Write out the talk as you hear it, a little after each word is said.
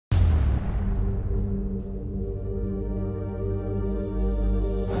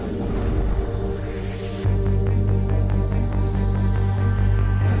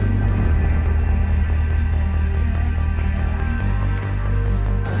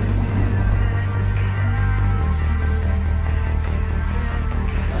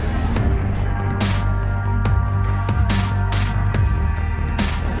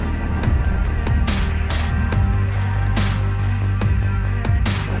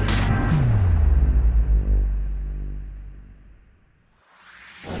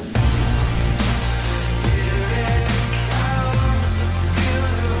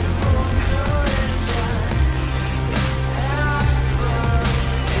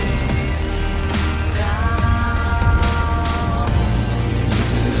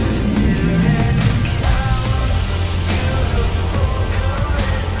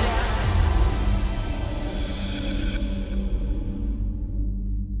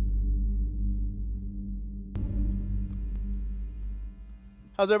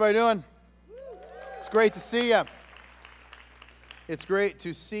How's everybody doing? It's great to see you. It's great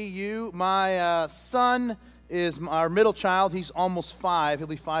to see you. My son is our middle child. He's almost 5. He'll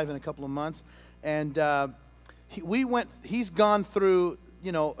be 5 in a couple of months. And he's gone through,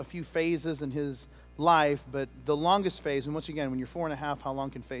 a few phases in his life, but the longest phase, and once again, when you're 4 and a half, how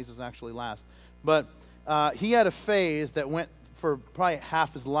long can phases actually last? But he had a phase that went for probably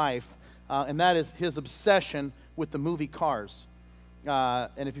half his life, and that is his obsession with the movie Cars.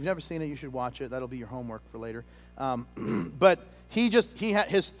 And if you've never seen it, you should watch it. That'll be your homework for later. But he had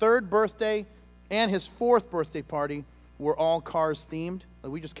his 3rd birthday and his 4th birthday party were all Cars themed.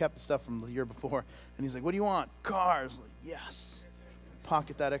 Like, we just kept the stuff from the year before. And he's like, "What do you want?" "Cars." Like, yes.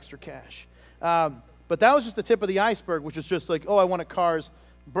 Pocket that extra cash. But that was just the tip of the iceberg, which was just like, oh, I want a Cars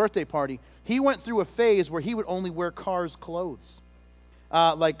birthday party. He went through a phase where he would only wear Cars clothes.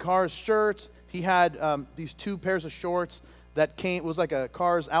 Like Cars shirts. He had these 2 pairs of shorts that it was like a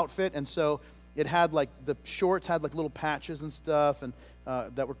Cars outfit, and so it had like, the shorts had like little patches and stuff, and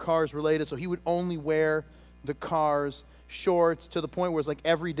that were Cars related, so he would only wear the Cars shorts to the point where it's like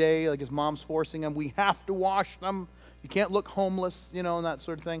every day, like his mom's forcing him, we have to wash them, you can't look homeless, and that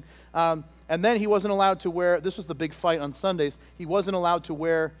sort of thing. And then he wasn't allowed to wear, this was the big fight on Sundays, he wasn't allowed to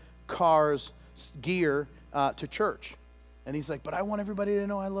wear Cars gear to church. And he's like, "But I want everybody to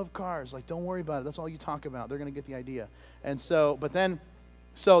know I love Cars." Like, don't worry about it. That's all you talk about. They're going to get the idea. And so, that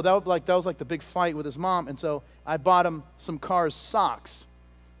was like the big fight with his mom. And so I bought him some Cars socks.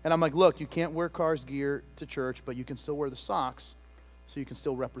 And I'm like, "Look, you can't wear Cars gear to church, but you can still wear the socks so you can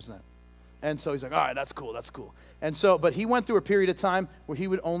still represent." And so he's like, "All right, that's cool, that's cool." And so, but he went through a period of time where he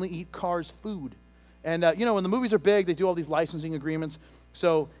would only eat Cars food. And, when the movies are big, they do all these licensing agreements.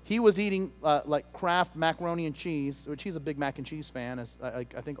 So he was eating like Kraft macaroni and cheese, which he's a big mac and cheese fan. As I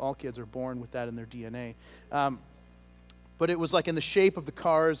think all kids are born with that in their DNA. But it was like in the shape of the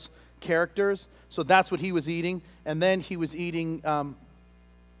Cars characters. So that's what he was eating. And then he was eating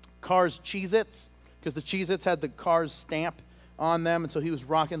Cars Cheez-Its, because the Cheez-Its had the Cars stamp on them. And so he was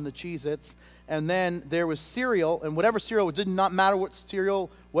rocking the Cheez-Its. And then there was cereal, and whatever cereal, it did not matter what cereal,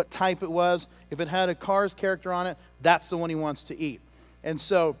 what type it was. If it had a Cars character on it, that's the one he wants to eat. And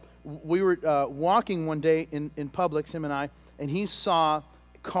so we were walking one day in Publix, him and I, and he saw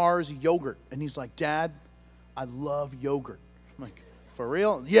Cars yogurt. And he's like, "Dad, I love yogurt." I'm like, "For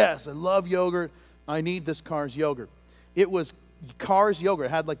real?" "Yes, I love yogurt. I need this Cars yogurt." It was Cars yogurt.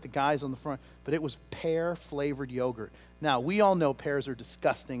 It had like the guys on the front, but it was pear-flavored yogurt. Now, we all know pears are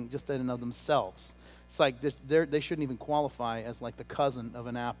disgusting just in and of themselves. It's like they shouldn't even qualify as like the cousin of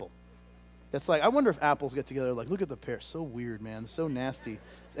an apple. It's like, I wonder if apples get together, like, look at the pear, so weird, man, so nasty.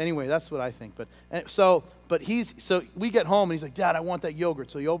 Anyway, that's what I think. So we get home, and he's like, "Dad, I want that yogurt."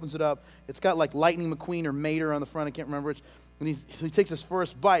 So he opens it up. It's got like Lightning McQueen or Mater on the front, I can't remember which. And so he takes his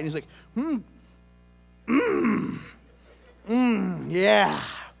first bite, and he's like, yeah,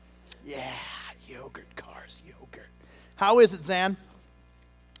 yogurt, Cars yogurt. "How is it, Zan?"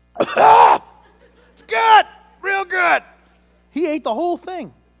 "It's good, real good." He ate the whole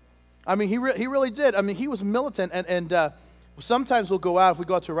thing. I mean, he really did. I mean, he was militant, and sometimes we'll go out, if we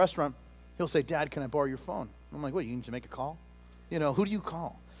go out to a restaurant, he'll say, "Dad, can I borrow your phone?" I'm like, "What, you need to make a call?" Who do you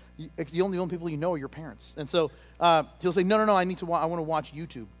call? The only people you know are your parents. And so he'll say, no, I want to watch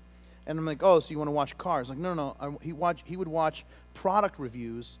YouTube. And I'm like, "Oh, so you want to watch Cars?" Like, no. He would watch product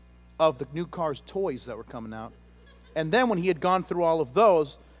reviews of the new Cars toys that were coming out. And then when he had gone through all of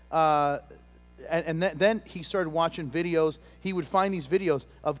those, then he started watching videos. He would find these videos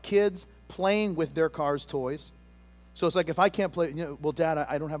of kids playing with their Cars toys. So it's like, if I can't play, "Well, Dad,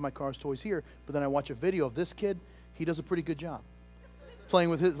 I don't have my Cars toys here," but then I watch a video of this kid, he does a pretty good job playing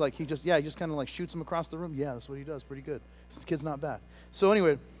with his, like, he just kind of like shoots them across the room. Yeah, that's what he does, pretty good. This kid's not bad. So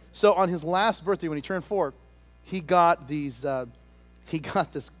anyway, so on his last birthday, when he turned 4, he got this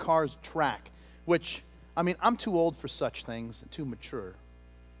Cars track, which, I mean, I'm too old for such things and too mature.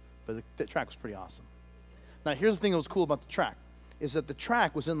 But the track was pretty awesome. Now, here's the thing that was cool about the track, is that the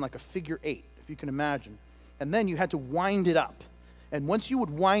track was in like a figure 8, if you can imagine. And then you had to wind it up. And once you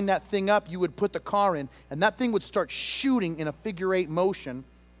would wind that thing up, you would put the car in, and that thing would start shooting in a figure 8 motion.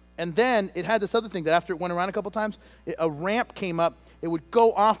 And then it had this other thing that after it went around a couple times, a ramp came up. It would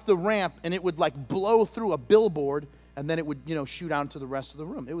go off the ramp, and it would like blow through a billboard, and then it would, shoot out into the rest of the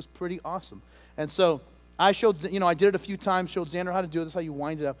room. It was pretty awesome. And so I showed, I did it a few times, showed Xander how to do it. This is how you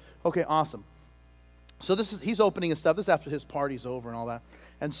wind it up. Okay, awesome. So he's opening his stuff. This is after his party's over and all that.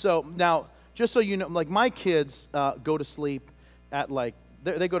 And so now, just so you know, like, my kids go to sleep at like,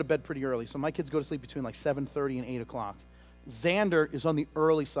 they go to bed pretty early. So my kids go to sleep between like 7:30 and 8 o'clock. Xander is on the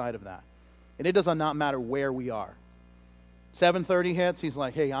early side of that. And it does not matter where we are. 7:30 hits, he's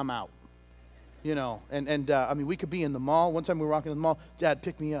like, hey, I'm out. You know, I mean, we could be in the mall. One time we were walking in the mall. Dad,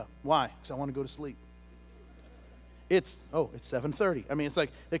 pick me up. Why? Because I want to go to sleep. It's 7:30. I mean, it's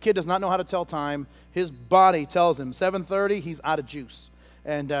like the kid does not know how to tell time. His body tells him 7:30, he's out of juice.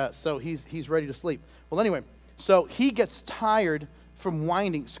 And so he's ready to sleep. Well, anyway, so he gets tired from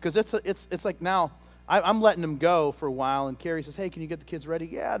winding, because it's like now I'm letting him go for a while, and Carrie says, hey, can you get the kids ready?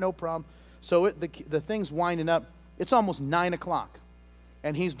 Yeah, no problem. So the thing's winding up. It's almost 9 o'clock,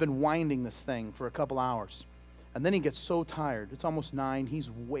 and he's been winding this thing for a couple hours. And then he gets so tired. It's almost 9. He's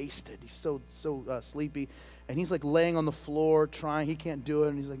wasted. He's so sleepy. And he's like laying on the floor trying. He can't do it.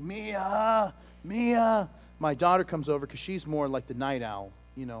 And he's like, Mia. My daughter comes over because she's more like the night owl,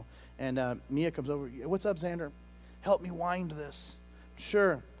 you know. And Mia comes over. What's up, Xander? Help me wind this.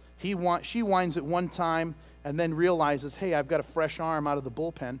 Sure. She winds it one time and then realizes, hey, I've got a fresh arm out of the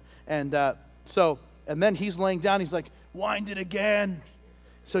bullpen. And then he's laying down. He's like, wind it again.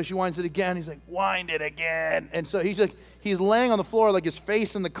 So she winds it again. He's like, wind it again. And so he's laying on the floor like his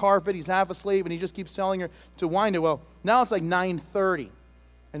face in the carpet. He's half asleep, and he just keeps telling her to wind it. Well, now it's like 9:30.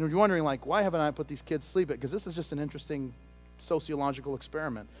 And you're wondering, like, why haven't I put these kids to sleep? Because this is just an interesting sociological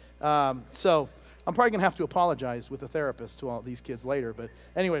experiment. So I'm probably going to have to apologize with a therapist to all these kids later. But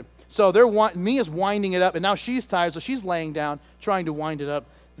anyway, so Mia's winding it up, and now she's tired, so she's laying down trying to wind it up.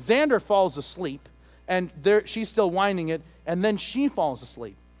 Xander falls asleep, and she's still winding it, and then she falls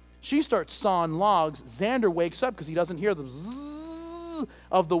asleep. She starts sawing logs. Xander wakes up because he doesn't hear the zzz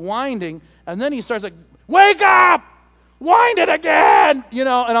of the winding, and then he starts like, wake up! Wind it again! You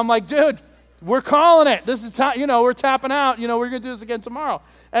know, and I'm like, dude, we're calling it. This is time, you know, we're tapping out. You know, we're going to do this again tomorrow.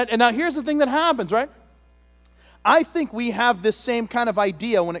 And now here's the thing that happens, right? I think we have this same kind of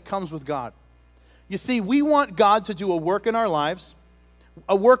idea when it comes with God. You see, we want God to do a work in our lives,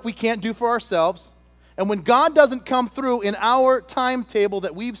 a work we can't do for ourselves. And when God doesn't come through in our timetable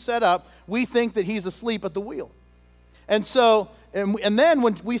that we've set up, we think that he's asleep at the wheel. And so, and then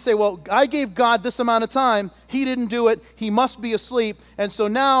when we say, well, I gave God this amount of time, he didn't do it, he must be asleep, and so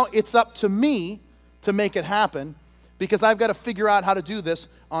now it's up to me to make it happen because I've got to figure out how to do this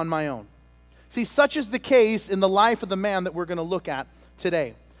on my own. See, such is the case in the life of the man that we're going to look at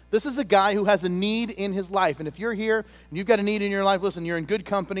today. This is a guy who has a need in his life. And if you're here and you've got a need in your life, listen, you're in good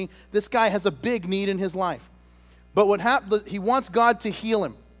company. This guy has a big need in his life. But what happened, he wants God to heal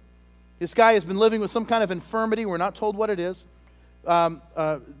him. This guy has been living with some kind of infirmity. We're not told what it is.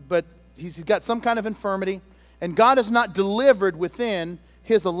 But he's got some kind of infirmity. And God has not delivered within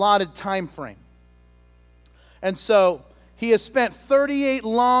his allotted time frame. And so he has spent 38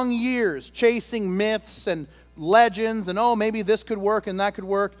 long years chasing myths and legends and, oh, maybe this could work and that could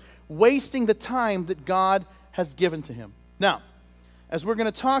work, wasting the time that God has given to him. Now, as we're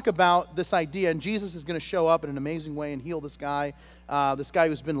going to talk about this idea, and Jesus is going to show up in an amazing way and heal this guy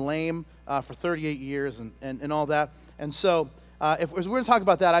who's been lame for 38 years and all that. And so, as we're going to talk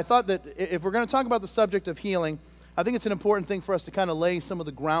about that, I thought that if we're going to talk about the subject of healing, I think it's an important thing for us to kind of lay some of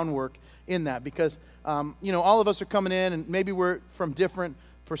the groundwork in that because, you know, all of us are coming in and maybe we're from different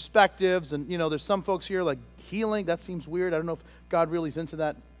perspectives, and you know, there's some folks here like healing, that seems weird. I don't know if God really is into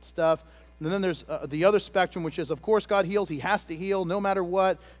that stuff. And then there's the other spectrum, which is, of course, God heals. He has to heal no matter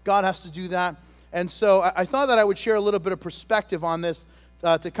what. God has to do that. And so I thought that I would share a little bit of perspective on this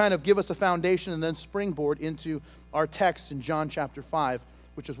to kind of give us a foundation and then springboard into our text in John chapter 5,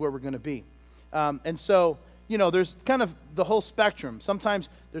 which is where we're going to be. And so, you know, there's kind of the whole spectrum. Sometimes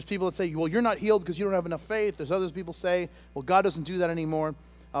there's people that say, well, you're not healed because you don't have enough faith. There's others people say, well, God doesn't do that anymore.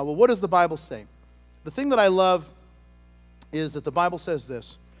 Well, what does the Bible say? The thing that I love is that the Bible says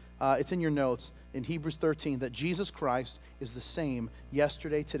this. It's in your notes in Hebrews 13, that Jesus Christ is the same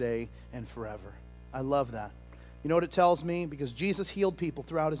yesterday, today, and forever. I love that. You know what it tells me? Because Jesus healed people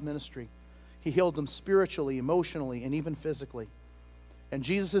throughout his ministry. He healed them spiritually, emotionally, and even physically. And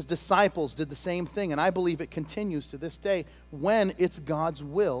Jesus' disciples did the same thing, and I believe it continues to this day when it's God's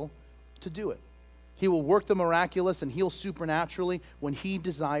will to do it. He will work the miraculous and heal supernaturally when he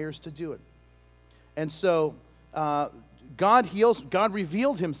desires to do it. And so God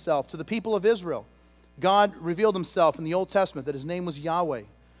revealed himself to the people of Israel. God revealed himself in the Old Testament that his name was Yahweh.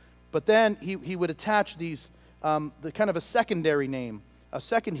 But then he would attach these, the kind of a secondary name, a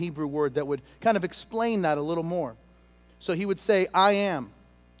second Hebrew word that would kind of explain that a little more. So he would say, I am,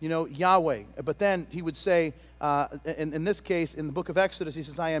 you know, Yahweh. But then he would say, in this case, in the book of Exodus, he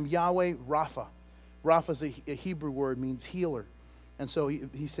says, I am Yahweh Rapha. Rapha is a Hebrew word, means healer. And so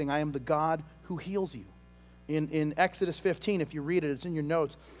he's saying, I am the God who heals you. In Exodus 15, if you read it, it's in your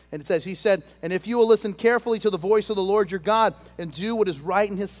notes. And it says, he said, and if you will listen carefully to the voice of the Lord your God and do what is right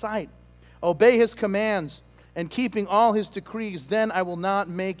in his sight, obey his commands and keeping all his decrees, then I will not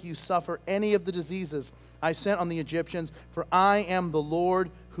make you suffer any of the diseases I sent on the Egyptians, for I am the Lord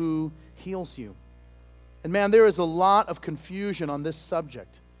who heals you. And man, there is a lot of confusion on this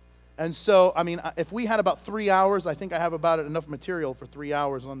subject. And so, I mean, if we had about 3 hours, I think I have about enough material for 3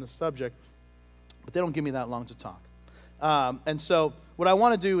 hours on this subject, but they don't give me that long to talk. And so what I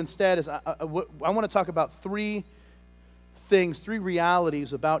want to do instead is I want to talk about three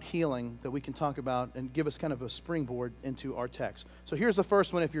realities about healing that we can talk about and give us kind of a springboard into our text. So here's the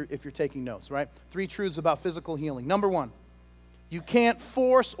first one if you're taking notes, right? 3 truths about physical healing. Number 1, you can't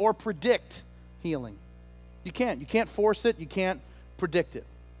force or predict healing. You can't. You can't force it. You can't predict it.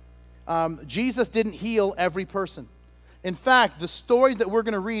 Jesus didn't heal every person. In fact, the story that we're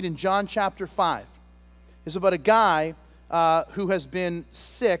going to read in John chapter 5 is about a guy who has been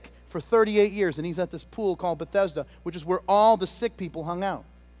sick for 38 years, and he's at this pool called Bethesda, which is where all the sick people hung out.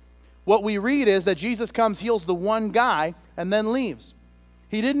 What we read is that Jesus comes, heals the one guy, and then leaves.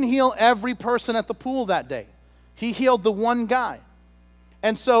 He didn't heal every person at the pool that day. He healed the one guy.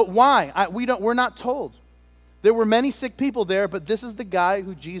 And so why? We're not told. There were many sick people there, but this is the guy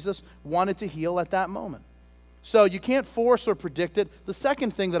who Jesus wanted to heal at that moment. So you can't force or predict it. The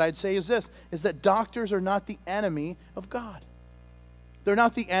second thing that I'd say is this, is that doctors are not the enemy of God. They're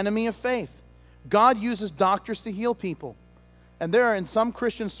not the enemy of faith. God uses doctors to heal people. And there are, in some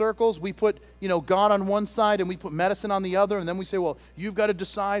Christian circles, we put, God on one side and we put medicine on the other, and then we say, well, you've got to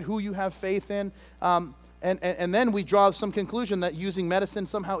decide who you have faith in. And then we draw some conclusion that using medicine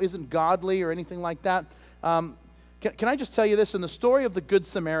somehow isn't godly or anything like that. Can I just tell you this? In the story of the Good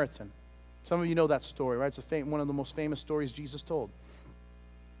Samaritan, some of you know that story, right? It's one of the most famous stories Jesus told.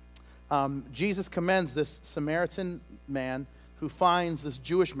 Jesus commends this Samaritan man who finds this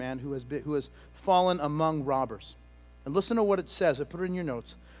Jewish man who has fallen among robbers. And listen to what it says. I put it in your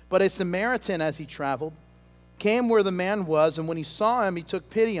notes. But a Samaritan, as he traveled, came where the man was, and when he saw him, he took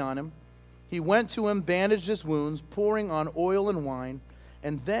pity on him. He went to him, bandaged his wounds, pouring on oil and wine,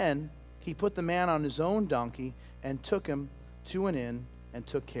 and then he put the man on his own donkey and took him to an inn and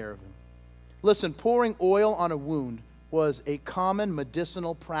took care of him. Listen, pouring oil on a wound was a common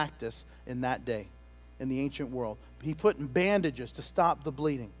medicinal practice in that day, in the ancient world. He put in bandages to stop the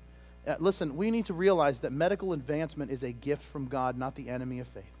bleeding. Listen, we need to realize that medical advancement is a gift from God, not the enemy of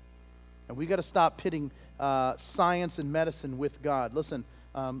faith. And we got to stop pitting science and medicine with God. Listen,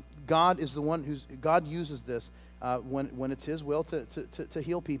 God is the one God uses this when it's His will to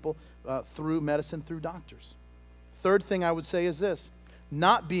heal people through medicine, through doctors. Third thing I would say is this: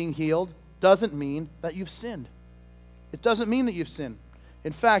 not being healed doesn't mean that you've sinned. It doesn't mean that you've sinned.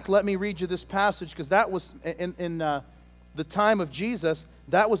 In fact, let me read you this passage, because that was in the time of Jesus,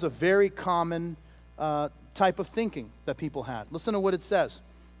 that was a very common type of thinking that people had. Listen to what it says.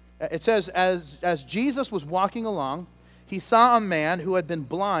 It says, as Jesus was walking along, he saw a man who had been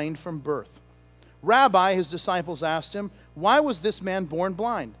blind from birth. Rabbi, his disciples asked him, why was this man born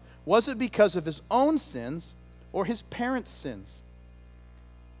blind? Was it because of his own sins or his parents' sins?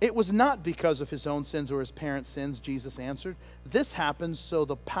 It was not because of his own sins or his parents' sins, Jesus answered. This happened so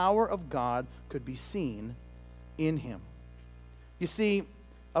the power of God could be seen in him. You see,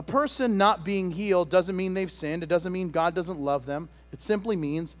 a person not being healed doesn't mean they've sinned. It doesn't mean God doesn't love them. It simply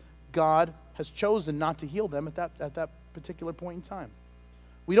means God has chosen not to heal them at that particular point in time.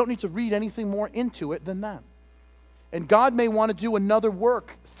 We don't need to read anything more into it than that. And God may want to do another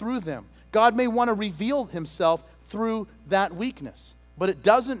work through them. God may want to reveal himself through that weakness. But it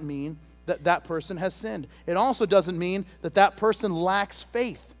doesn't mean that that person has sinned. It also doesn't mean that that person lacks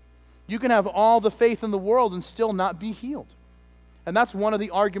faith. You can have all the faith in the world and still not be healed. And that's one of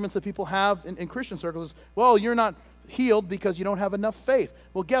the arguments that people have in Christian circles. Well, you're not healed because you don't have enough faith.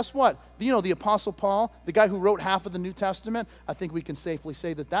 Well, guess what? The Apostle Paul, the guy who wrote half of the New Testament, I think we can safely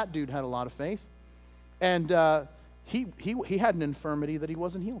say that dude had a lot of faith. And he had an infirmity that he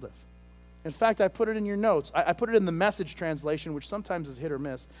wasn't healed of. In fact, I put it in your notes. I put it in the Message translation, which sometimes is hit or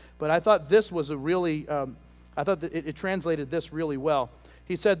miss. But I thought this was I thought that it translated this really well.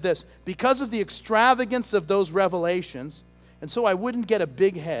 He said this: because of the extravagance of those revelations, and so I wouldn't get a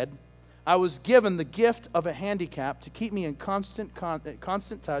big head, I was given the gift of a handicap to keep me in constant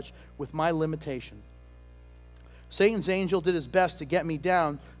touch with my limitation. Satan's angel did his best to get me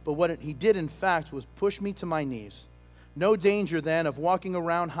down, but what he did, in fact, was push me to my knees. No danger, then, of walking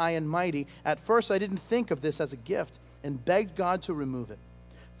around high and mighty. At first, I didn't think of this as a gift and begged God to remove it.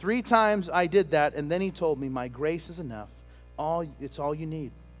 3 times I did that, and then he told me, my grace is enough. It's all you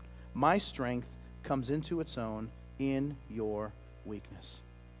need. My strength comes into its own in your weakness.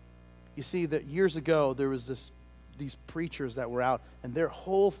 You see, that years ago, there was these preachers that were out, and their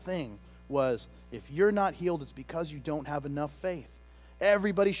whole thing was, if you're not healed, it's because you don't have enough faith.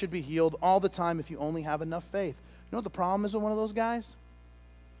 Everybody should be healed all the time if you only have enough faith. You know what the problem is with one of those guys?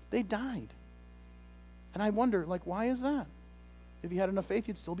 They died. And I wonder, like, why is that? If you had enough faith,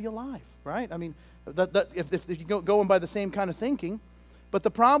 you'd still be alive, right? I mean, if you go by the same kind of thinking. But the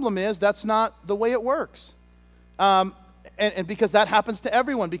problem is that's not the way it works. And because that happens to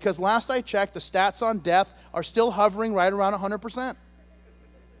everyone. Because last I checked, the stats on death are still hovering right around 100%.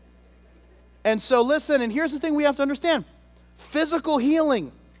 And so listen, and here's the thing we have to understand. Physical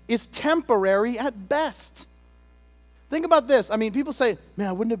healing is temporary at best. Think about this. I mean, people say,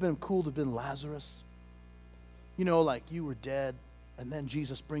 man, wouldn't it have been cool to have been Lazarus? You know, like you were dead, and then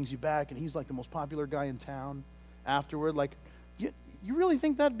Jesus brings you back, and he's like the most popular guy in town afterward. Like, you really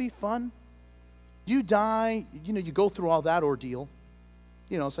think that'd be fun? You die, you know, you go through all that ordeal.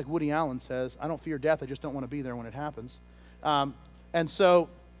 You know, it's like Woody Allen says, I don't fear death, I just don't want to be there when it happens. And so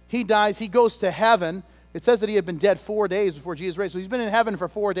he dies, he goes to heaven. It says that he had been dead 4 days before Jesus raised. So he's been in heaven for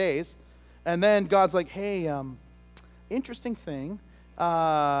 4 days. And then God's like, hey, interesting thing.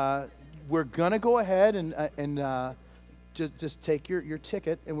 We're going to go ahead and just take your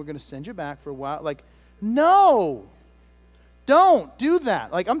ticket, and we're going to send you back for a while. Like, no, don't do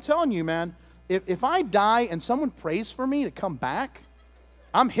that. Like, I'm telling you, man, if I die and someone prays for me to come back,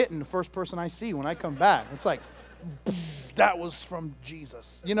 I'm hitting the first person I see when I come back. It's like, that was from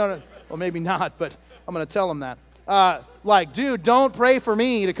Jesus. You know, well, maybe not, but I'm going to tell them that. Like, dude, don't pray for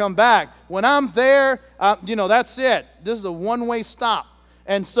me to come back. When I'm there, you know, that's it. This is a one-way stop.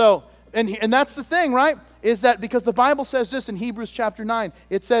 And so, and that's the thing, right? Is that because the Bible says this in Hebrews chapter 9.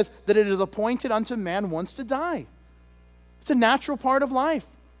 It says that it is appointed unto man once to die. It's a natural part of life.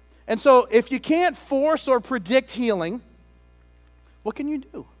 And so if you can't force or predict healing, what can you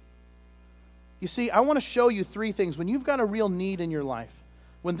do? You see, I want to show you 3 things. When you've got a real need in your life,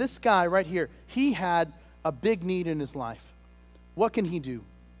 when this guy right here, he had a big need in his life, what can he do?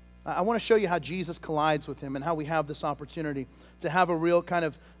 I want to show you how Jesus collides with him and how we have this opportunity to have a real kind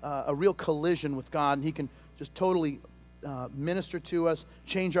of, a real collision with God, and he can just totally minister to us,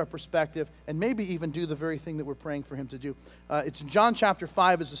 change our perspective, and maybe even do the very thing that we're praying for him to do. It's in John chapter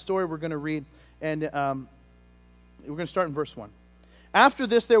 5 is the story we're going to read, and we're going to start in verse 1. After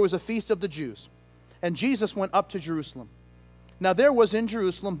this, there was a feast of the Jews, and Jesus went up to Jerusalem. Now there was in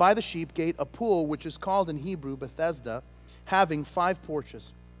Jerusalem by the sheep gate a pool, which is called in Hebrew Bethesda, having 5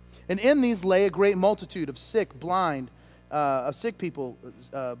 porches. And in these lay a great multitude of sick people,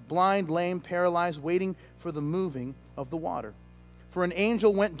 blind, lame, paralyzed, waiting for the moving of the water. For an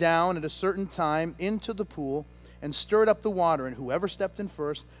angel went down at a certain time into the pool and stirred up the water, and whoever stepped in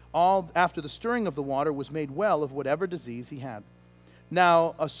first, all after the stirring of the water, was made well of whatever disease he had.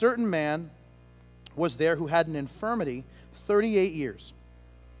 Now a certain man was there who had an infirmity 38 years.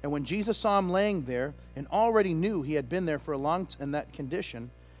 And when Jesus saw him laying there, and already knew he had been there for a long time in that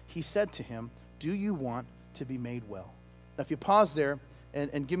condition, he said to him, do you want to be made well? Now, if you pause there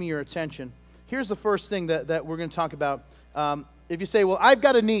and give me your attention, here's the first thing that we're going to talk about. If you say, well, I've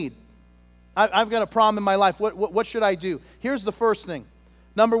got a need. I've got a problem in my life. What should I do? Here's the first thing.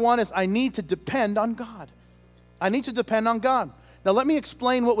 Number 1 is I need to depend on God. I need to depend on God. Now, let me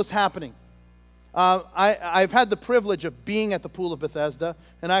explain what was happening. I've had the privilege of being at the Pool of Bethesda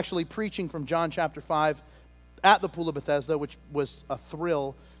and actually preaching from John chapter 5 at the Pool of Bethesda, which was a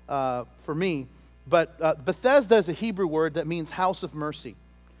thrill for me. But Bethesda is a Hebrew word that means house of mercy.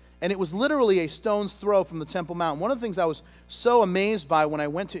 And it was literally a stone's throw from the Temple Mount. One of the things I was so amazed by when I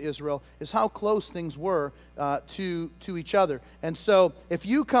went to Israel is how close things were to each other. And so if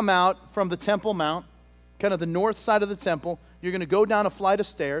you come out from the Temple Mount, kind of the north side of the temple, you're going to go down a flight of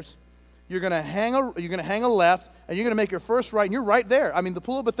stairs. You're going to hang a left, and you're going to make your first right, and you're right there. I mean, the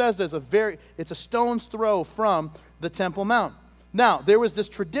Pool of Bethesda is it's a stone's throw from the Temple Mount. Now, there was this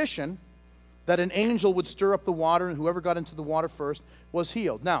tradition that an angel would stir up the water, and whoever got into the water first was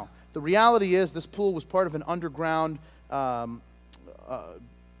healed. Now, the reality is this pool was part of an underground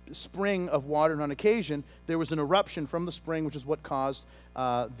spring of water, and on occasion, there was an eruption from the spring, which is what caused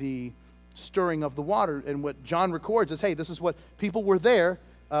the stirring of the water. And what John records is, hey, this is what people were there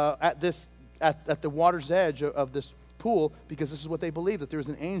at the water's edge of this pool, because this is what they believed, that there was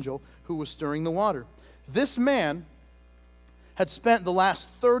an angel who was stirring the water. This man had spent the last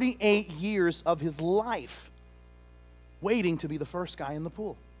 38 years of his life waiting to be the first guy in the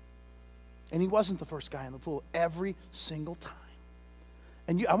pool. And he wasn't the first guy in the pool every single time.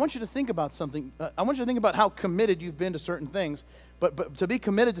 And I want you to think about something. I want you to think about how committed you've been to certain things, but to be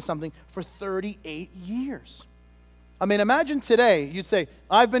committed to something for 38 years. I mean, imagine today, you'd say,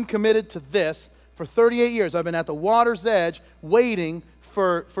 I've been committed to this for 38 years. I've been at the water's edge waiting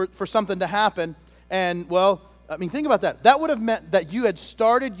for something to happen. And, well, I mean, think about that. That would have meant that you had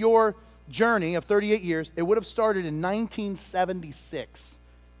started your journey of 38 years. It would have started in 1976.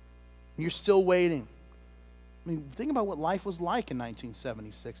 You're still waiting. I mean, think about what life was like in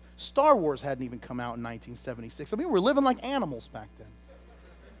 1976. Star Wars hadn't even come out in 1976. I mean, we were living like animals back then.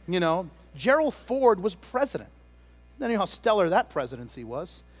 You know, Gerald Ford was president. You know how stellar that presidency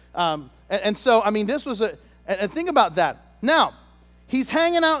was. And so, I mean, this was and think about that. Now, he's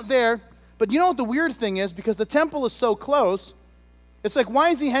hanging out there, but you know what the weird thing is? Because the temple is so close, it's like, why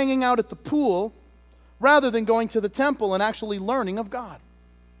is he hanging out at the pool rather than going to the temple and actually learning of God?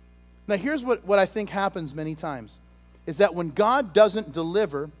 Now, here's what I think happens many times, is that when God doesn't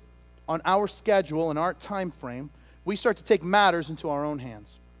deliver on our schedule and our time frame, we start to take matters into our own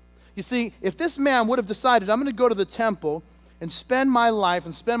hands. You see, if this man would have decided, I'm going to go to the temple and spend my life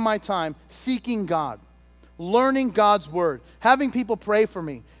and spend my time seeking God, learning God's word, having people pray for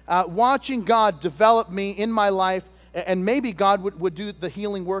me, watching God develop me in my life, and maybe God would do the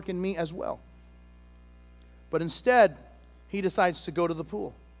healing work in me as well. But instead, he decides to go to the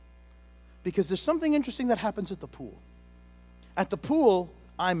pool. Because there's something interesting that happens at the pool. At the pool,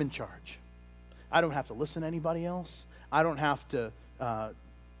 I'm in charge. I don't have to listen to anybody else. I don't have to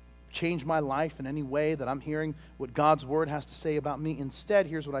change my life in any way that I'm hearing what God's word has to say about me. Instead,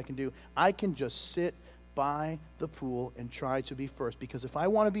 here's what I can do. I can just sit by the pool and try to be first. Because if I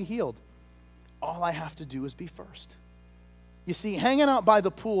want to be healed, all I have to do is be first. You see, hanging out by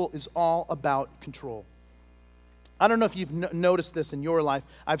the pool is all about control. I don't know if you've noticed this in your life.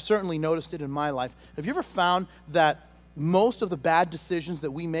 I've certainly noticed it in my life. Have you ever found that most of the bad decisions that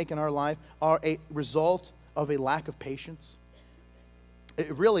we make in our life are a result of a lack of patience?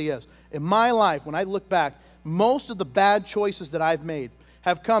 It really is. In my life, when I look back, most of the bad choices that I've made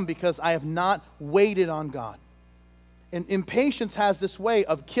have come because I have not waited on God. And impatience has this way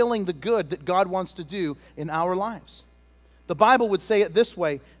of killing the good that God wants to do in our lives. The Bible would say it this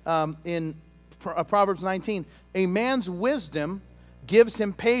way in Proverbs 19, a man's wisdom gives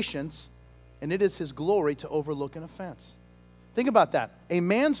him patience, and it is his glory to overlook an offense. Think about that. A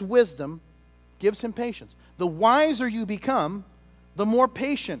man's wisdom gives him patience. The wiser you become, the more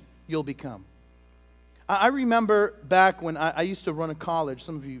patient you'll become. I remember back when I used to run a college.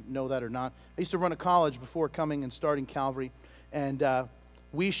 Some of you know that or not. I used to run a college before coming and starting Calvary, and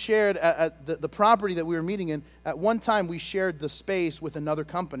we shared at the property that we were meeting in. At one time, we shared the space with another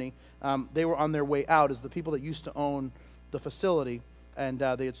company. They were on their way out as the people that used to own the facility, and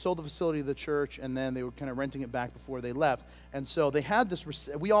they had sold the facility to the church, and then they were kind of renting it back before they left. And so they had this,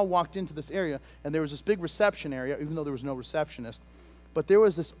 we all walked into this area, and there was this big reception area, even though there was no receptionist, but there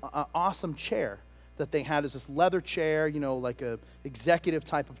was this awesome chair that they had, as this leather chair, you know, like a executive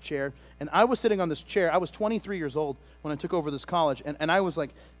type of chair. And I was sitting on this chair. I was 23 years old when I took over this college, and I was like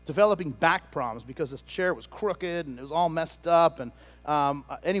developing back problems because this chair was crooked and it was all messed up. And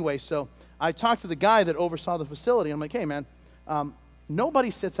anyway, so I talked to the guy that oversaw the facility. I'm like, hey man, nobody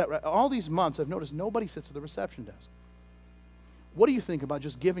sits at, all these months I've noticed nobody sits at the reception desk. What do you think about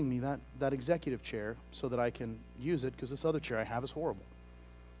just giving me that executive chair so that I can use it, because this other chair I have is horrible?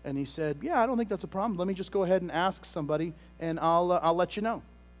 And he said, yeah, I don't think that's a problem. Let me just go ahead and ask somebody, and I'll let you know.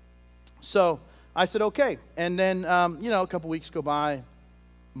 So I said, okay. And then, you know, a couple weeks go by,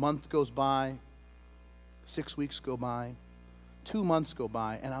 month goes by, 6 weeks go by, 2 months go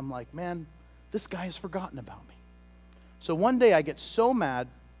by, and I'm like, man, this guy has forgotten about me. So one day I get so mad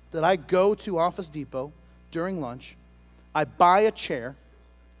that I go to Office Depot during lunch, I buy a chair,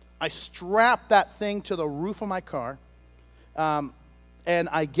 I strap that thing to the roof of my car, and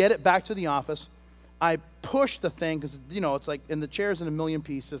I get it back to the office. I push the thing, because, you know, it's like, and the chair's in a million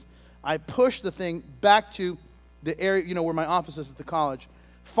pieces. I push the thing back to the area, you know, where my office is at the college.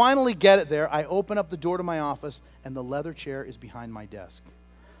 Finally get it there. I open up the door to my office, and the leather chair is behind my desk. And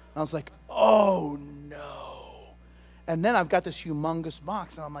I was like, oh no. And then I've got this humongous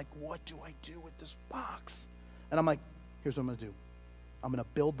box, and I'm like, what do I do with this box? And I'm like, here's what I'm going to do. I'm going to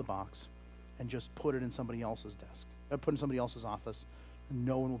build the box and just put it in somebody else's desk. Put it in somebody else's office.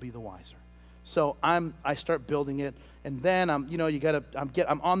 No one will be the wiser. So I start building it, and then I'm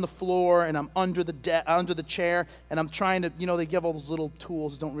on the floor, and I'm under the chair, and I'm trying to, you know, they give all those little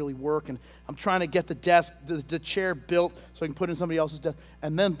tools that don't really work, and I'm trying to get the chair built so I can put it in somebody else's desk.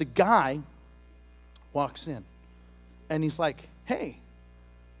 And then the guy walks in, and he's like, hey,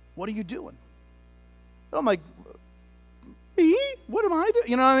 what are you doing? And I'm like, me? What am I doing?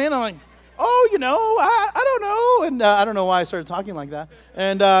 You know what I mean? I'm like, oh, you know, I don't know. And I don't know why I started talking like that.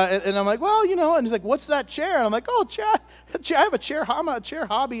 And I'm like, well, you know, and he's like, what's that chair? And I'm like, oh, I have a chair. I'm a chair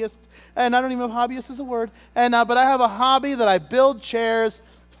hobbyist, and I don't even know if hobbyist is a word. And but I have a hobby that I build chairs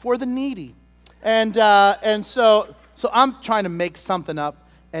for the needy. And so I'm trying to make something up,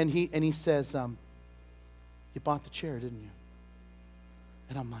 and he says, you bought the chair, didn't you?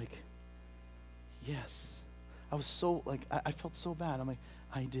 And I'm like, yes. I was so, like, I felt so bad. I'm like,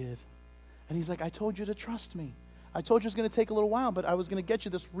 I did. And he's like, I told you to trust me. I told you it was going to take a little while, but I was going to get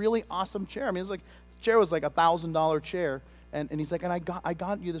you this really awesome chair. I mean, it was like, the chair was like $1,000 chair. And he's like, and I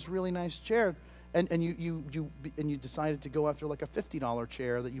got you this really nice chair. And you decided to go after like a $50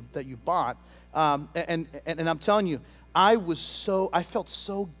 chair that you bought. And I'm telling you, I felt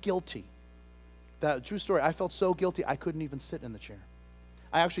so guilty. That true story, I felt so guilty I couldn't even sit in the chair.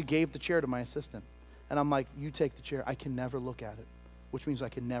 I actually gave the chair to my assistant. And I'm like, you take the chair. I can never look at it, which means I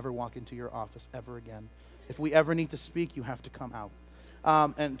can never walk into your office ever again. If we ever need to speak, you have to come out.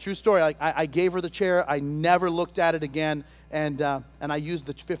 And true story, I gave her the chair. I never looked at it again. And I used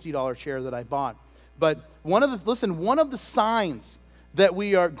the $50 chair that I bought. But one of the signs that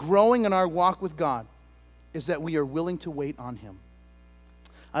we are growing in our walk with God is that we are willing to wait on Him.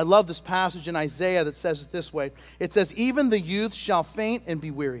 I love this passage in Isaiah that says it this way. It says, even the youth shall faint and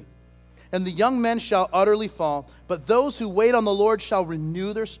be weary, and the young men shall utterly fall. But those who wait on the Lord shall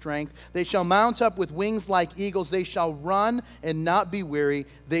renew their strength. They shall mount up with wings like eagles. They shall run and not be weary.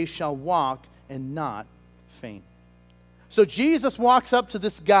 They shall walk and not faint. So Jesus walks up to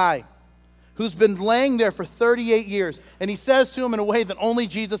this guy who's been laying there for 38 years. And he says to him in a way that only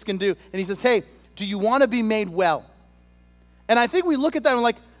Jesus can do. And he says, hey, do you want to be made well? And I think we look at that and we're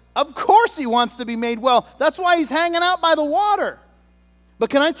like, of course he wants to be made well. That's why he's hanging out by the water. But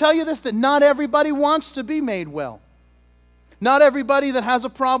can I tell you this, that not everybody wants to be made well. Not everybody that has a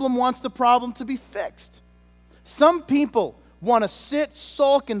problem wants the problem to be fixed. Some people want to sit,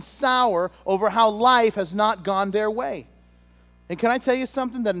 sulk, and sour over how life has not gone their way. And can I tell you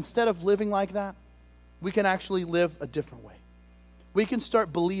something, that instead of living like that, we can actually live a different way. We can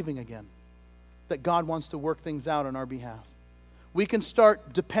start believing again that God wants to work things out on our behalf. We can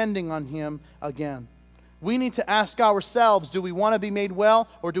start depending on Him again. We need to ask ourselves, do we want to be made well,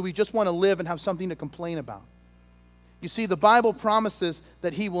 or do we just want to live and have something to complain about? You see, the Bible promises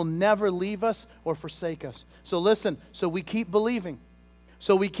that He will never leave us or forsake us. So listen, so we keep believing.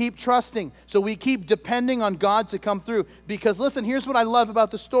 So we keep trusting. So we keep depending on God to come through. Because listen, here's what I love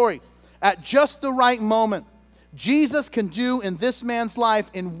about the story. At just the right moment, Jesus can do in this man's life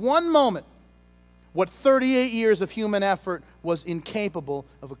in one moment what 38 years of human effort was incapable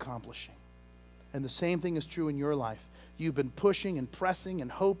of accomplishing. And the same thing is true in your life. You've been pushing and pressing and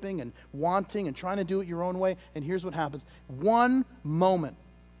hoping and wanting and trying to do it your own way. And here's what happens. One moment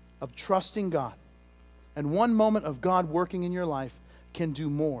of trusting God and one moment of God working in your life can do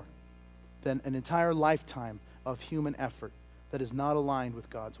more than an entire lifetime of human effort that is not aligned with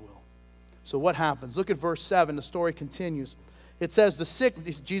God's will. So what happens? Look at verse 7. The story continues. It says,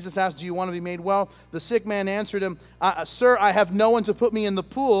 Jesus asked, do you want to be made well? The sick man answered him, sir, I have no one to put me in the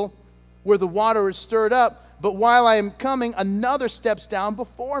pool where the water is stirred up, but while I am coming, another steps down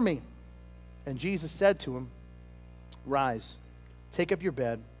before me. And Jesus said to him, rise, take up your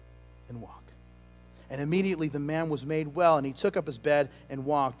bed and walk. And immediately the man was made well, and he took up his bed and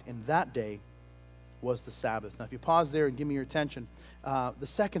walked, and that day was the Sabbath. Now, if you pause there and give me your attention, the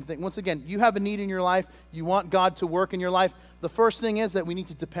second thing, once again, you have a need in your life, you want God to work in your life. The first thing is that we need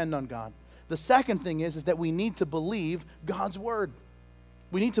to depend on God. The second thing is that we need to believe God's word.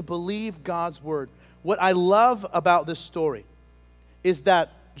 We need to believe God's word. What I love about this story is that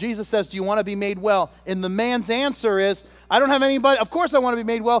Jesus says, do you want to be made well? And the man's answer is, I don't have anybody. Of course I want to be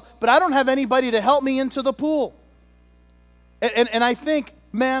made well, but I don't have anybody to help me into the pool. And I think,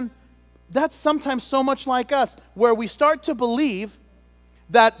 man, that's sometimes so much like us, where we start to believe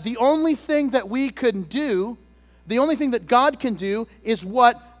that the only thing that we can do, the only thing that God can do, is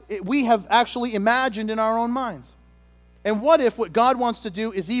what we have actually imagined in our own minds. And what if what God wants to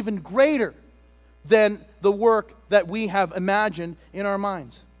do is even greater than the work that we have imagined in our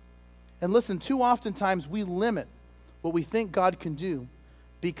minds? And listen, too oftentimes we limit what we think God can do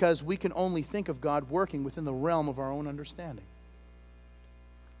because we can only think of God working within the realm of our own understanding.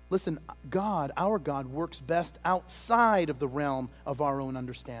 Listen, God, our God, works best outside of the realm of our own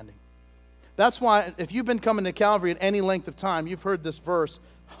understanding. That's why if you've been coming to Calvary at any length of time, you've heard this verse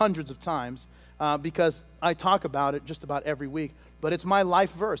hundreds of times because I talk about it just about every week. But it's my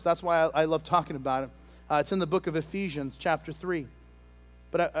life verse. That's why I love talking about it. It's in the book of Ephesians, chapter 3.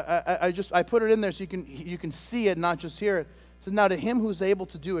 But I put it in there so you can see it, not just hear it. It says, now to him who's able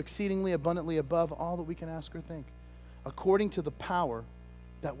to do exceedingly abundantly above all that we can ask or think, according to the power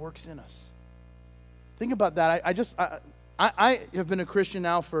that works in us. Think about that. I have been a Christian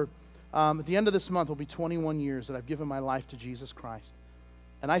now for, at the end of this month, will be 21 years that I've given my life to Jesus Christ.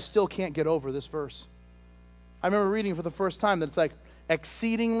 And I still can't get over this verse. I remember reading for the first time that it's like,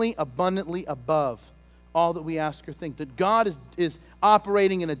 exceedingly abundantly above all that we ask or think. That God is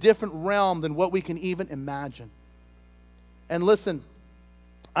operating in a different realm than what we can even imagine. And listen,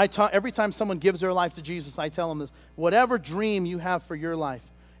 every time someone gives their life to Jesus, I tell them this: whatever dream you have for your life,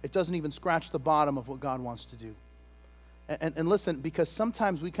 it doesn't even scratch the bottom of what God wants to do. And listen, because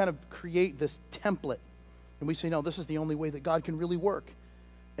sometimes we kind of create this template, and we say, no, this is the only way that God can really work.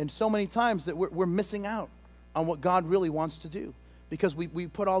 And so many times that we're missing out on what God really wants to do, because we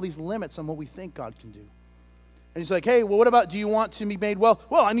put all these limits on what we think God can do. And he's like, hey, well, what about, do you want to be made well?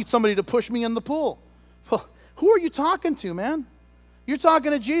 Well, I need somebody to push me in the pool. Well, who are you talking to, man? You're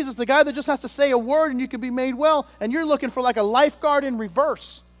talking to Jesus, the guy that just has to say a word and you can be made well, and you're looking for like a lifeguard in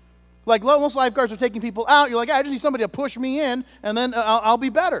reverse. Like most lifeguards are taking people out. You're like, I just need somebody to push me in, and then I'll be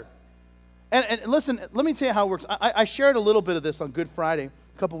better. And listen, let me tell you how it works. I shared a little bit of this on Good Friday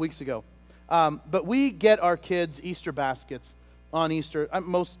a couple weeks ago. But we get our kids Easter baskets on Easter.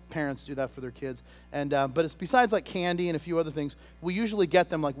 Most parents do that for their kids. But it's besides like candy and a few other things, we usually get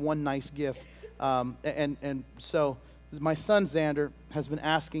them like one nice gift. And so my son Xander has been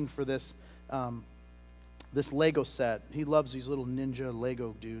asking for this this Lego set. He loves these little ninja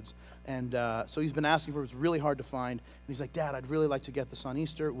Lego dudes. And so he's been asking for it. It's really hard to find. And he's like, Dad, I'd really like to get this on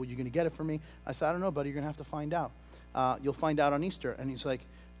Easter. Well, you going to get it for me? I said, I don't know, buddy. You're going to have to find out. You'll find out on Easter. And he's like,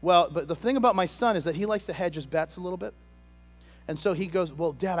 well, but the thing about my son is that he likes to hedge his bets a little bit. And so he goes,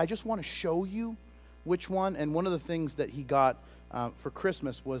 well, Dad, I just want to show you which one. And one of the things that he got for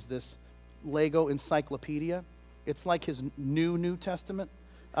Christmas was this Lego encyclopedia. It's like his New Testament.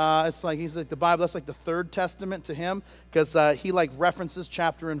 It's like, he's like, the Bible, that's like the third testament to him, because he like references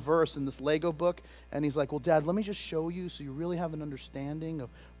chapter and verse in this Lego book. And he's like, well, Dad, let me just show you so you really have an understanding of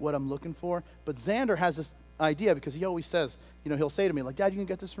what I'm looking for. But Xander has this idea, because he always says, you know, he'll say to me, like, Dad, you can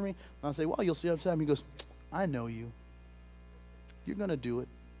get this for me? And I'll say, well, you'll see what I'm saying. He goes, I know you. You're going to do it.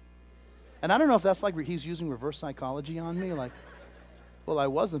 And I don't know if that's like he's using reverse psychology on me, like, well, I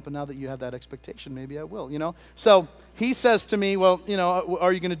wasn't, but now that you have that expectation, maybe I will, you know? So he says to me, well, you know,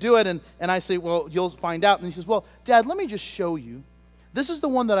 are you going to do it? And I say, well, you'll find out. And he says, well, Dad, let me just show you. This is the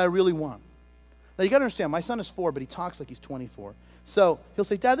one that I really want. Now, you got to understand, my son is 4, but he talks like he's 24. So he'll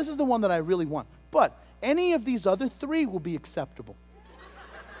say, Dad, this is the one that I really want. But any of these other 3 will be acceptable.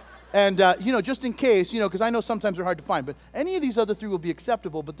 And, you know, just in case, you know, because I know sometimes they're hard to find, but any of these other 3 will be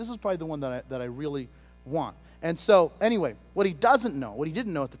acceptable, but this is probably the one that I really want. And so, anyway, what he didn't know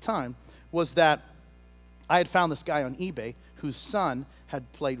at the time, was that I had found this guy on eBay whose son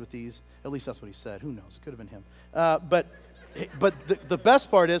had played with these. At least that's what he said. Who knows? It could have been him. But the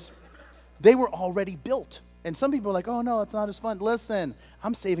best part is, they were already built. And some people are like, oh, no, it's not as fun. Listen,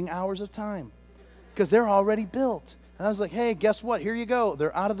 I'm saving hours of time, because they're already built. And I was like, hey, guess what? Here you go.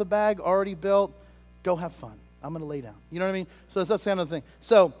 They're out of the bag, already built. Go have fun. I'm going to lay down. You know what I mean? So that's kind of the thing.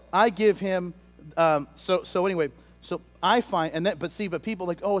 So I give him... anyway, so I find, but people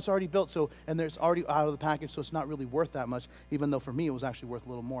like, oh, it's already built, and it's already out of the package, so it's not really worth that much, even though for me it was actually worth a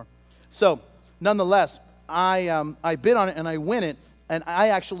little more. So, nonetheless, I bid on it and I win it, and I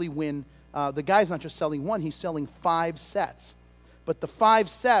actually win. The guy's not just selling one, he's selling 5 sets. But the 5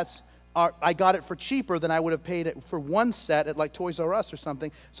 sets, I got it for cheaper than I would have paid it for one set at like Toys R Us or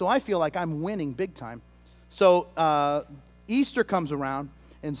something, so I feel like I'm winning big time. So, Easter comes around,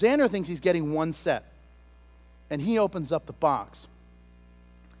 and Xander thinks he's getting one set. And he opens up the box.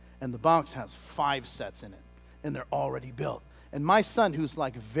 And the box has 5 sets in it. And they're already built. And my son, who's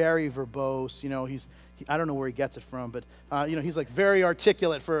like very verbose, you know, I don't know where he gets it from, but, you know, he's like very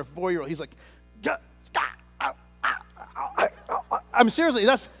articulate for a 4-year-old. He's like, I'm seriously,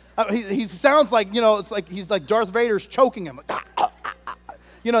 he sounds like, you know, it's like he's like Darth Vader's choking him.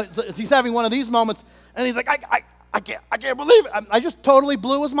 You know, he's having one of these moments, and he's like, I can't believe it. I just totally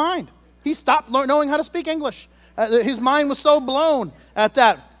blew his mind. He stopped knowing how to speak English. His mind was so blown at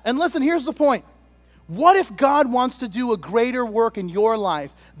that. And listen, here's the point. What if God wants to do a greater work in your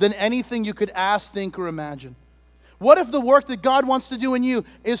life than anything you could ask, think, or imagine? What if the work that God wants to do in you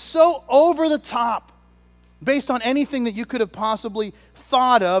is so over the top, based on anything that you could have possibly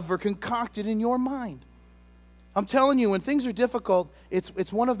thought of or concocted in your mind? I'm telling you, when things are difficult,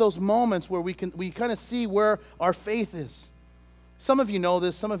 it's one of those moments where we kind of see where our faith is. Some of you know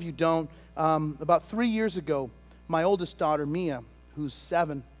this, some of you don't. About 3 years ago, my oldest daughter, Mia, who's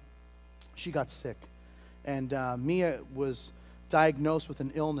 7, she got sick. And Mia was diagnosed with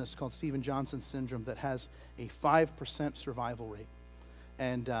an illness called Stevens-Johnson syndrome that has a 5% survival rate.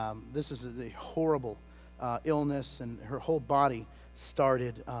 And this is a horrible illness, and her whole body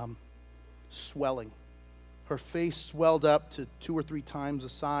started swelling. Her face swelled up to 2 or 3 times the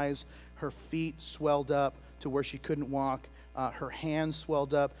size. Her feet swelled up to where she couldn't walk. Her hands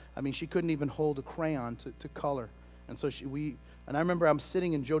swelled up. I mean, she couldn't even hold a crayon to color. And so I remember I'm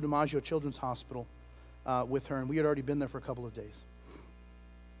sitting in Joe DiMaggio Children's Hospital with her, and we had already been there for a couple of days.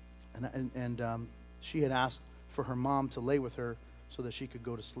 And she had asked for her mom to lay with her so that she could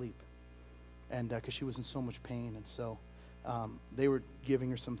go to sleep, and because she was in so much pain. And so they were giving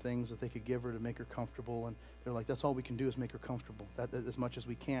her some things that they could give her to make her comfortable, and they're like, that's all we can do is make her comfortable, that as much as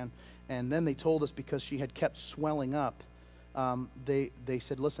we can. And then they told us, because she had kept swelling up, they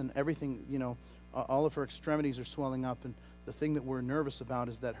said, listen, everything, all of her extremities are swelling up, and the thing that we're nervous about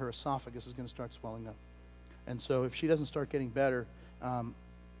is that her esophagus is going to start swelling up. And so if she doesn't start getting better,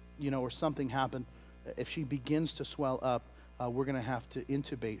 or something happened, if she begins to swell up, we're going to have to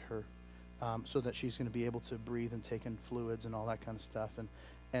intubate her so that she's going to be able to breathe and take in fluids and all that kind of stuff.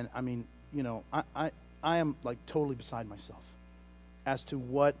 And I mean, I am like totally beside myself as to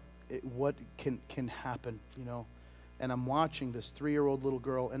what can happen, And I'm watching this 3-year-old little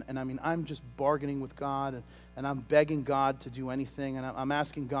girl, and I mean, I'm just bargaining with God, and I'm begging God to do anything, and I'm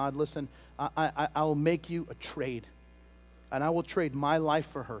asking God, listen, I'll make you a trade, and I will trade my life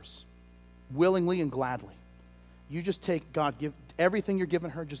for hers, willingly and gladly. You just take, God, give everything you're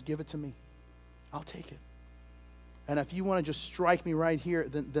giving her, just give it to me. I'll take it. And if you want to just strike me right here,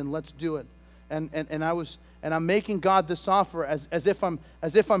 then let's do it. And I'm making God this offer as if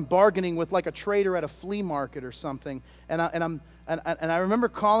I'm bargaining with like a trader at a flea market or something. And I remember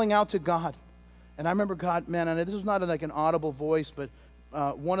calling out to God. And I remember, God, man, and this was not like an audible voice, but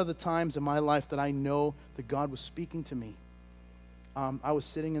one of the times in my life that I know that God was speaking to me. I was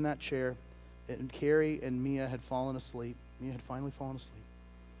sitting in that chair, and Carrie and Mia had fallen asleep. Mia had finally fallen asleep.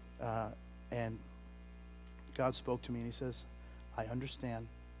 And God spoke to me, and he says, I understand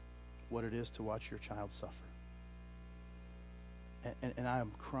what it is to watch your child suffer. And I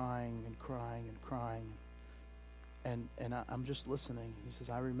am crying and crying and crying. And I'm just listening. He says,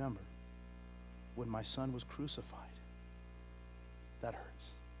 I remember when my son was crucified. That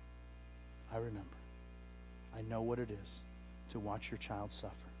hurts. I remember. I know what it is to watch your child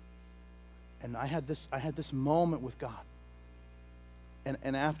suffer. And I had this moment with God.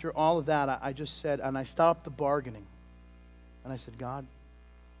 And after all of that, I just said, and I stopped the bargaining. And I said, God,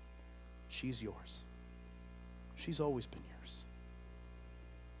 she's yours. She's always been yours.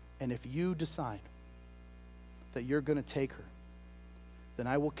 And if you decide that you're going to take her, then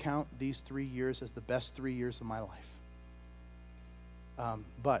I will count these 3 years as the best 3 years of my life.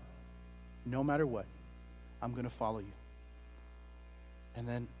 But no matter what, I'm going to follow you. And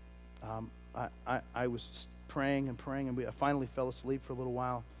then I was praying and praying, and I finally fell asleep for a little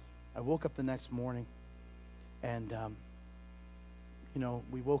while. I woke up the next morning, and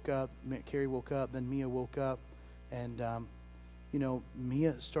we woke up. Carrie woke up, then Mia woke up, and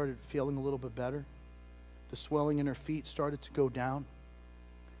Mia started feeling a little bit better. The swelling in her feet started to go down.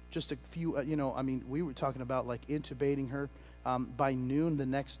 Just a few, we were talking about like intubating her. By noon the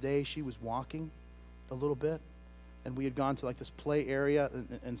next day, she was walking a little bit, and we had gone to like this play area,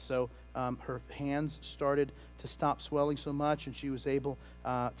 and so her hands started to stop swelling so much, and she was able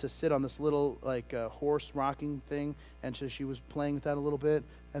to sit on this little like horse rocking thing, and so she was playing with that a little bit.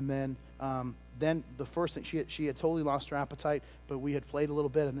 And then the first thing, she had totally lost her appetite, but we had played a little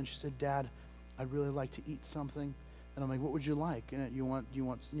bit, and then she said, Dad, I'd really like to eat something. And I'm like, what would you like? And you want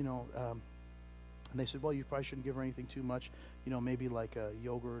and they said, well, you probably shouldn't give her anything too much, maybe like a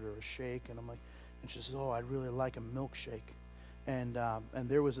yogurt or a shake. And I'm like, and she says, oh, I'd really like a milkshake. And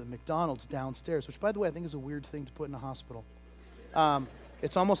there was a McDonald's downstairs, which, by the way, I think is a weird thing to put in a hospital.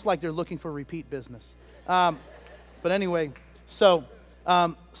 It's almost like they're looking for repeat business. But anyway, so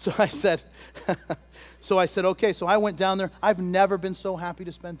I said, okay. So I went down there. I've never been so happy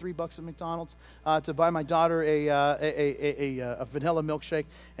to spend $3 at McDonald's to buy my daughter a vanilla milkshake,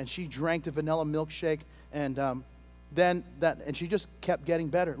 and she drank the vanilla milkshake, and and she just kept getting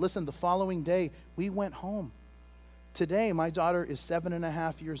better. Listen, the following day we went home. Today my daughter is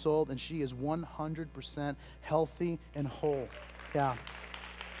 7.5 years old, and she is 100% healthy and whole. Yeah.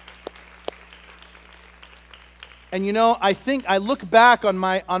 And I think I look back on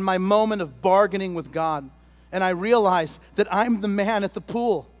my moment of bargaining with God, and I realize that I'm the man at the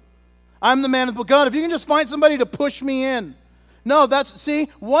pool. I'm the man at the pool. God, if you can just find somebody to push me in. No,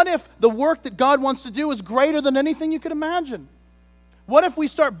 what if the work that God wants to do is greater than anything you could imagine? What if we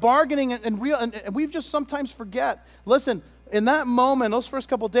start bargaining and we just sometimes forget? Listen, in that moment, those first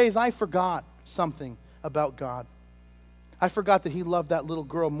couple of days, I forgot something about God. I forgot that He loved that little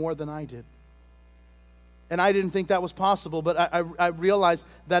girl more than I did. And I didn't think that was possible, but I realized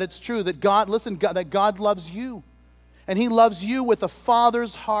that it's true, that God, listen, that God loves you. And He loves you with a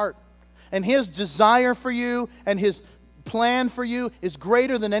father's heart. And His desire for you and His plan for you is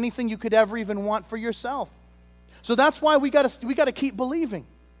greater than anything you could ever even want for yourself. So that's why we got to keep believing.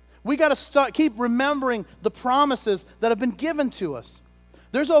 We got to keep remembering the promises that have been given to us.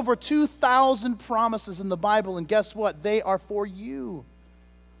 There's over 2,000 promises in the Bible, and guess what? They are for you.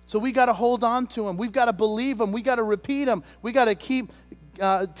 So we got to hold on to them. We've got to believe them. We got to repeat them. We got to keep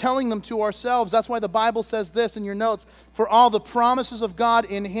telling them to ourselves. That's why the Bible says this in your notes: for all the promises of God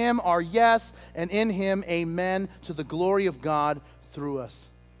in Him are yes, and in Him amen, to the glory of God through us.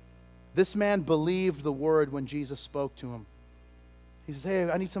 This man believed the word when Jesus spoke to him. He says, hey,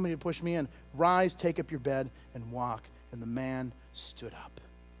 I need somebody to push me in. Rise, take up your bed, and walk. And the man stood up.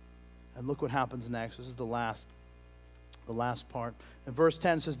 And look what happens next. This is the last part. In verse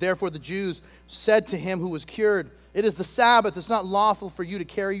 10 it says, therefore the Jews said to him who was cured, it is the Sabbath. It's not lawful for you to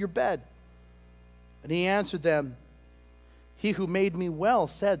carry your bed. And he answered them, he who made me well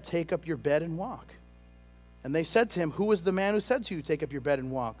said, take up your bed and walk. And they said to him, who was the man who said to you, take up your bed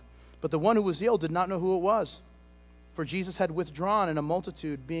and walk? But the one who was ill did not know who it was, for Jesus had withdrawn, and a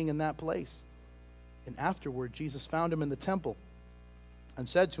multitude being in that place. And afterward Jesus found him in the temple and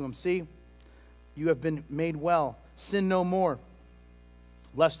said to him, see, you have been made well. Sin no more,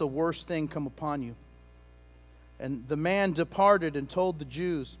 lest the worst thing come upon you. And the man departed and told the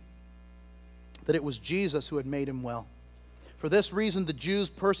Jews that it was Jesus who had made him well. For this reason the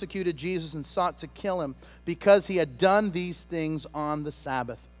Jews persecuted Jesus and sought to kill him, because he had done these things on the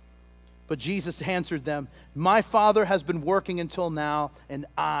Sabbath. But Jesus answered them, my Father has been working until now, and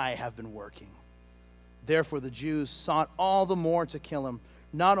I have been working. Therefore the Jews sought all the more to kill him,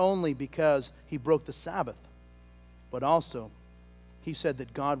 not only because he broke the Sabbath, but also he said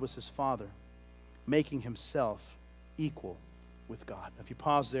that God was his Father, making himself equal with God. If you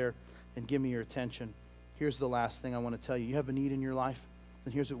pause there and give me your attention, here's the last thing I want to tell you. You have a need in your life,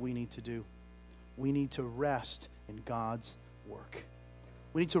 then here's what we need to do. We need to rest in God's work.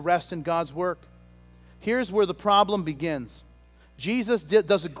 We need to rest in God's work. Here's where the problem begins. Jesus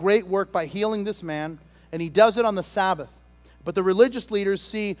does a great work by healing this man, and he does it on the Sabbath. But the religious leaders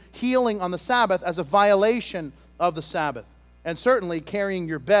see healing on the Sabbath as a violation of the Sabbath, and certainly carrying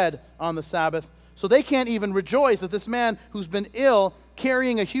your bed on the Sabbath. So they can't even rejoice that this man who's been ill,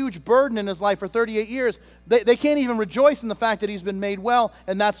 carrying a huge burden in his life for 38 years, they can't even rejoice in the fact that he's been made well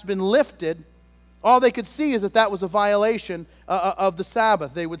and that's been lifted. All they could see is that that was a violation of the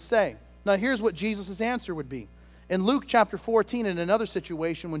Sabbath, they would say. Now here's what Jesus' answer would be. In Luke chapter 14, in another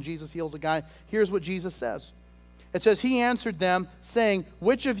situation when Jesus heals a guy, here's what Jesus says. It says, he answered them, saying,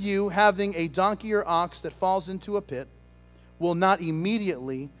 which of you, having a donkey or ox that falls into a pit, will not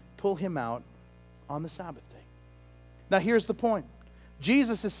immediately pull him out on the Sabbath day? Now here's the point.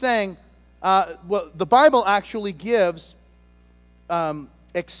 Jesus is saying, the Bible actually gives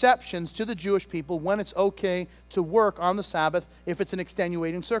exceptions to the Jewish people when it's okay to work on the Sabbath if it's an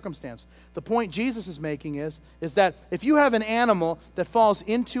extenuating circumstance. The point Jesus is making is that if you have an animal that falls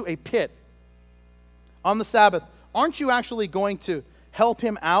into a pit on the Sabbath, aren't you actually going to help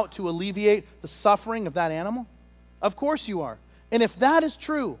him out to alleviate the suffering of that animal? Of course you are. And if that is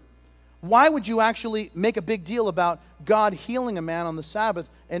true, why would you actually make a big deal about God healing a man on the Sabbath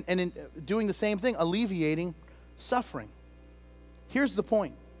and in doing the same thing, alleviating suffering? Here's the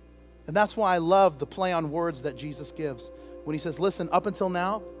point, and that's why I love the play on words that Jesus gives when he says, listen, up until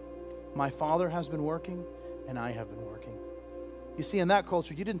now, my Father has been working and I have been working. You see, in that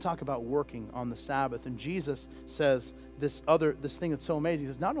culture, you didn't talk about working on the Sabbath, and Jesus says this thing that's so amazing.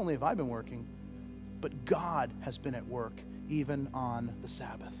 He says, not only have I been working, but God has been at work even on the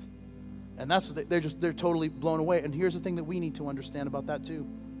Sabbath. And they're totally blown away. And here's the thing that we need to understand about that too,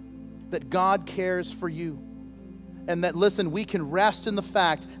 that God cares for you. And that, listen, we can rest in the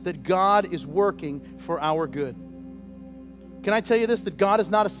fact that God is working for our good. Can I tell you this, that God is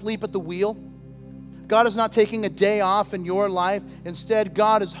not asleep at the wheel? God is not taking a day off in your life. Instead,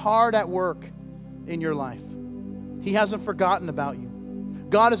 God is hard at work in your life. He hasn't forgotten about you.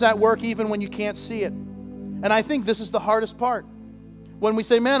 God is at work even when you can't see it. And I think this is the hardest part. When we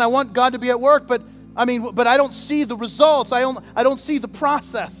say, man, I want God to be at work, but I don't see the results. I don't see the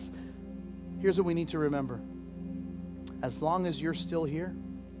process. Here's what we need to remember. As long as you're still here,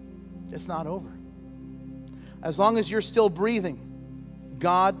 it's not over. As long as you're still breathing,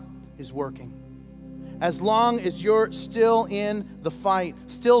 God is working. As long as you're still in the fight,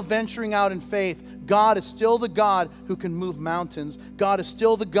 still venturing out in faith, God is still the God who can move mountains. God is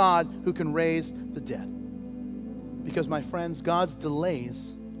still the God who can raise the dead. Because, my friends, God's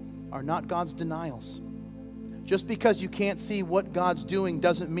delays are not God's denials. Just because you can't see what God's doing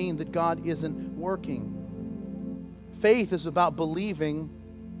doesn't mean that God isn't working. Faith is about believing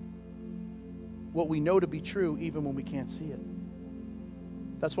what we know to be true even when we can't see it.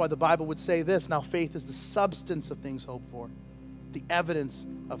 That's why the Bible would say this: now faith is the substance of things hoped for, the evidence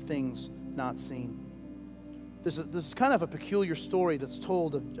of things not seen. This is kind of a peculiar story that's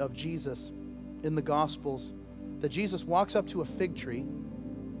told of Jesus in the Gospels, that Jesus walks up to a fig tree.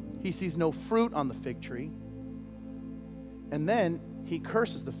 He sees no fruit on the fig tree. And then he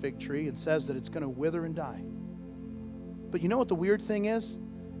curses the fig tree and says that it's going to wither and die. But you know what the weird thing is?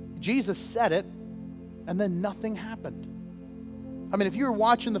 Jesus said it, and then nothing happened. I mean, if you were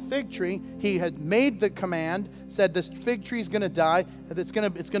watching the fig tree, he had made the command, said this fig tree is going to die, and it's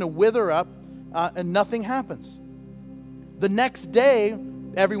going to wither up, and nothing happens. The next day,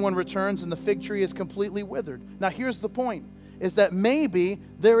 everyone returns, and the fig tree is completely withered. Now, here's the point, is that maybe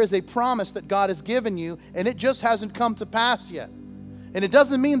there is a promise that God has given you, and it just hasn't come to pass yet. And it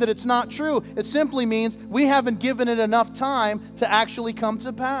doesn't mean that it's not true. It simply means we haven't given it enough time to actually come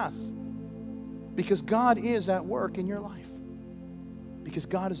to pass. Because God is at work in your life. Because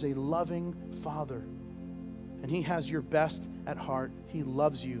God is a loving Father. And He has your best at heart. He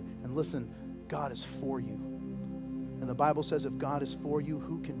loves you. And listen, God is for you. And the Bible says if God is for you,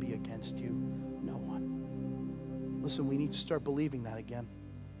 who can be against you? No one. Listen, we need to start believing that again.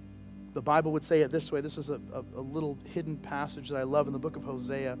 The Bible would say it this way. This is a little hidden passage that I love in the book of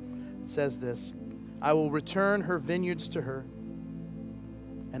Hosea. It says this: I will return her vineyards to her,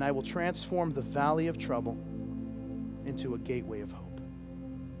 and I will transform the valley of trouble into a gateway of hope.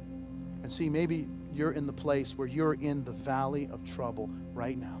 And see, maybe you're in the place where you're in the valley of trouble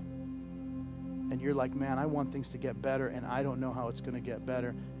right now. And you're like, man, I want things to get better, and I don't know how it's going to get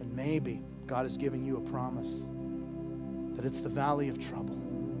better. And maybe God is giving you a promise that it's the valley of trouble,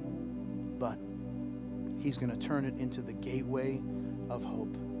 but He's going to turn it into the gateway of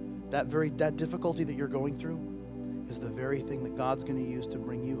hope. That difficulty that you're going through is the very thing that God's going to use to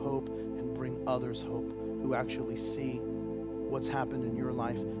bring you hope and bring others hope who actually see what's happened in your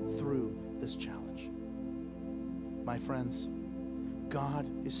life through this challenge. My friends, God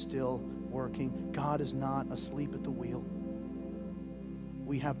is still working. God is not asleep at the wheel.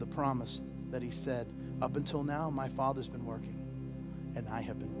 We have the promise that He said, up until now, my Father's been working, and I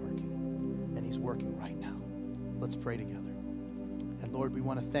have been working. And He's working right now. Let's pray together. And Lord, we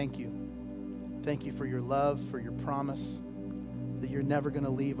want to thank You. Thank You for Your love, for Your promise that You're never going to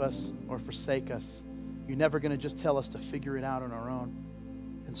leave us or forsake us. You're never going to just tell us to figure it out on our own.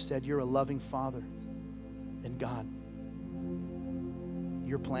 Instead, You're a loving Father. And God,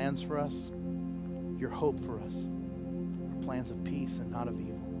 Your plans for us, Your hope for us, are plans of peace and not of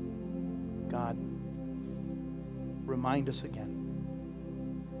evil. God, remind us again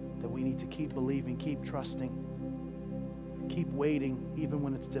that we need to keep believing, keep trusting, keep waiting even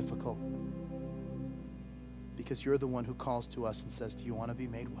when it's difficult. Because You're the one who calls to us and says, do you want to be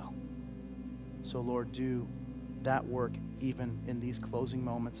made well? So Lord, do that work even in these closing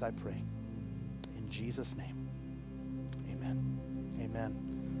moments, I pray. In Jesus' name, amen.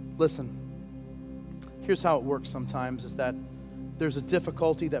 Amen. Listen, here's how it works sometimes, is that there's a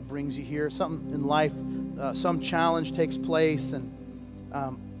difficulty that brings you here. Something in life, some challenge takes place, and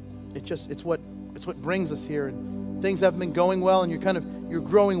it's what brings us here. And things haven't been going well, and you're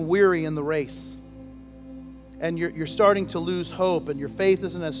growing weary in the race. And you're starting to lose hope, and your faith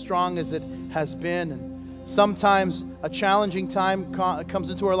isn't as strong as it has been. And sometimes a challenging time comes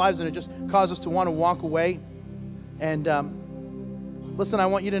into our lives, and it just causes us to want to walk away. And listen, I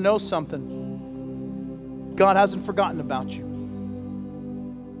want you to know something. God hasn't forgotten about you.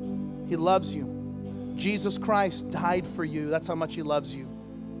 He loves you. Jesus Christ died for you. That's how much He loves you.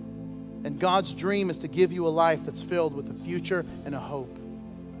 And God's dream is to give you a life that's filled with a future and a hope.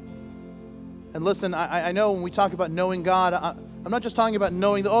 And listen, I know when we talk about knowing God, I'm not just talking about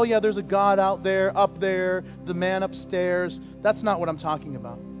knowing that, oh yeah, there's a God out there, up there, the man upstairs. That's not what I'm talking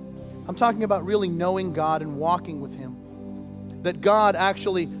about. I'm talking about really knowing God and walking with Him. That God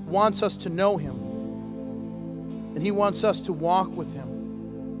actually wants us to know Him. And He wants us to walk with Him.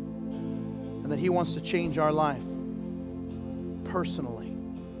 And that He wants to change our life personally.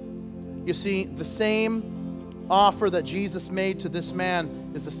 You see, the same offer that Jesus made to this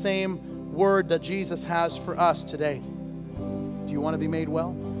man is the same word that Jesus has for us today. Do you want to be made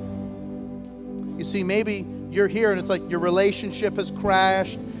well? You see, maybe you're here and it's like your relationship has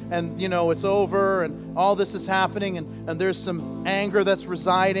crashed and, it's over and all this is happening and there's some anger that's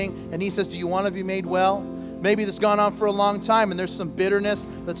residing, and He says, do you want to be made well? Maybe this has gone on for a long time and there's some bitterness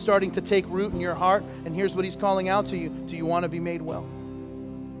that's starting to take root in your heart, and here's what He's calling out to you. Do you want to be made well?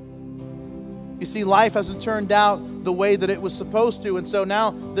 You see, life hasn't turned out the way that it was supposed to, and so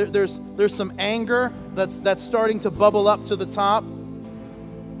now there's some anger that's starting to bubble up to the top.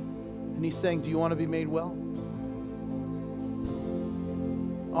 And he's saying, do you want to be made well?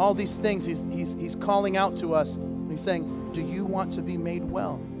 All these things he's calling out to us. He's saying, do you want to be made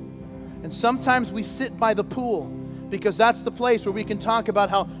well? And sometimes we sit by the pool because that's the place where we can talk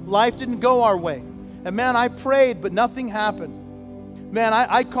about how life didn't go our way. And man, I prayed, but nothing happened. Man,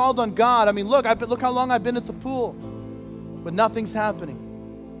 I called on God. I mean, look how long I've been at the pool, but nothing's happening.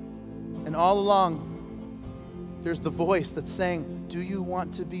 And all along, there's the voice that's saying, do you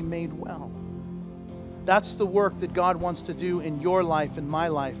want to be made well? That's the work that God wants to do in your life and my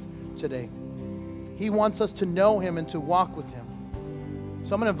life today. He wants us to know Him and to walk with Him.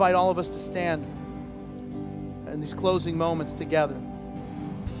 So I'm going to invite all of us to stand in these closing moments together.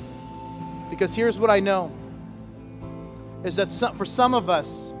 Because here's what I know, is that for some of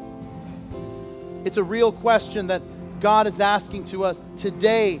us, it's a real question that God is asking to us.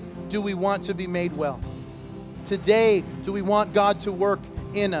 Today, do we want to be made well? Today, do we want God to work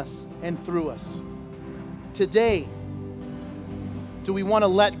in us and through us? Today, do we want to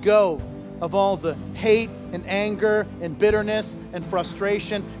let go of all the hate and anger and bitterness and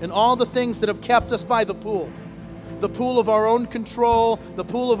frustration and all the things that have kept us by the pool? The pool of our own control, the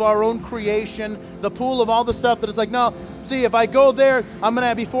pool of our own creation, the pool of all the stuff that it's like, no, see, if I go there, I'm going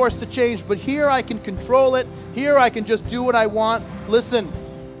to be forced to change, but here I can control it. Here I can just do what I want. Listen,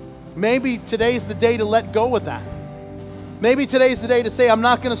 maybe today's the day to let go of that. Maybe today's the day to say, I'm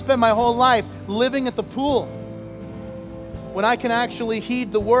not going to spend my whole life living at the pool. When I can actually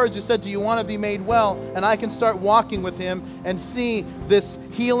heed the words who said, do you want to be made well? And I can start walking with Him and see this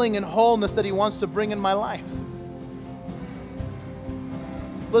healing and wholeness that He wants to bring in my life.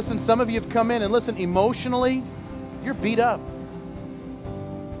 Listen, some of you have come in and listen, emotionally, you're beat up.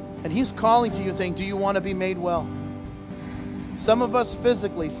 And He's calling to you and saying, do you want to be made well? Some of us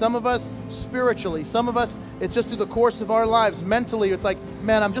physically, some of us spiritually, some of us, it's just through the course of our lives. Mentally, it's like,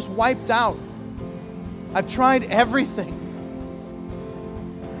 man, I'm just wiped out. I've tried everything.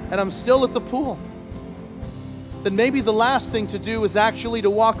 And I'm still at the pool. Then maybe the last thing to do is actually to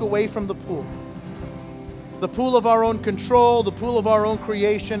walk away from the pool. The pool of our own control, the pool of our own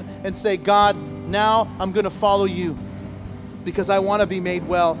creation, and say, God, now I'm going to follow you because I want to be made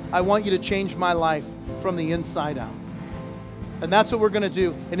well. I want you to change my life from the inside out. And that's what we're going to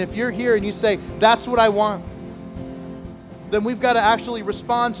do. And if you're here and you say, that's what I want, then we've got to actually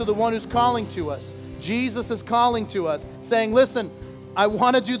respond to the one who's calling to us. Jesus is calling to us, saying, listen, I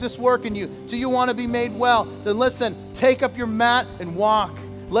want to do this work in you. Do you want to be made well? Then listen, take up your mat and walk.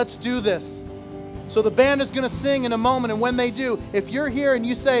 Let's do this. So the band is going to sing in a moment, and when they do, if you're here and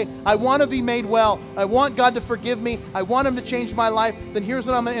you say, I want to be made well, I want God to forgive me, I want Him to change my life, then here's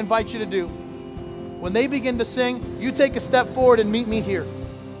what I'm going to invite you to do. When they begin to sing, you take a step forward and meet me here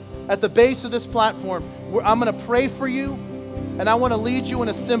at the base of this platform. Where I'm going to pray for you, and I want to lead you in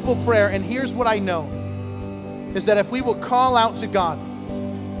a simple prayer. And here's what I know, is that if we will call out to God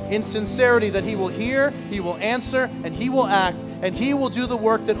in sincerity, that He will hear, He will answer, and He will act, and He will do the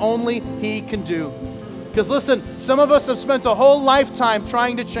work that only He can do. Because listen, some of us have spent a whole lifetime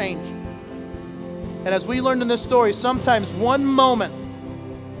trying to change. And as we learned in this story, sometimes one moment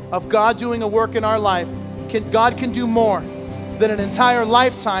of God doing a work in our life, God can do more than an entire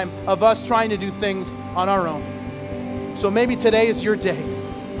lifetime of us trying to do things on our own. So maybe today is your day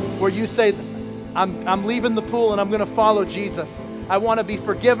where you say, I'm leaving the pool and I'm going to follow Jesus. I want to be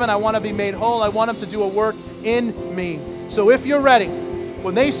forgiven. I want to be made whole. I want Him to do a work in me. So if you're ready,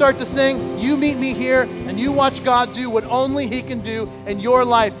 when they start to sing, you meet me here and you watch God do what only He can do in your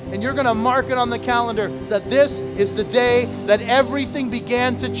life. And you're going to mark it on the calendar that this is the day that everything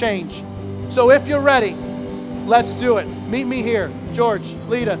began to change. So if you're ready, let's do it. Meet me here. George,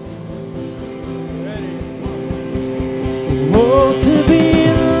 lead us. Ready. Oh, to be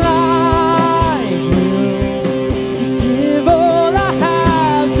alive, to give all I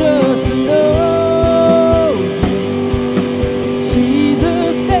have just to know.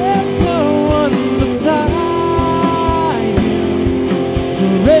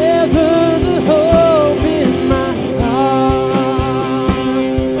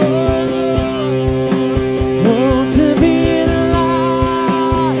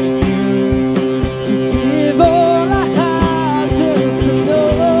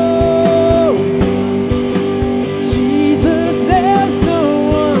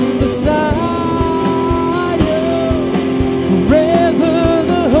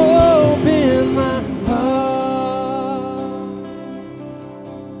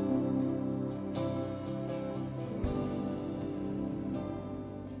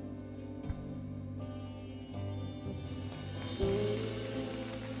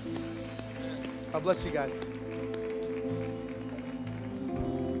 God bless you guys.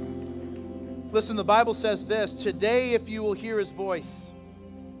 Listen, the Bible says this, today if you will hear his voice,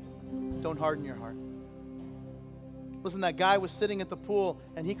 don't harden your heart. Listen, that guy was sitting at the pool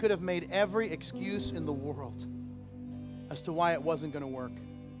and he could have made every excuse in the world as to why it wasn't going to work.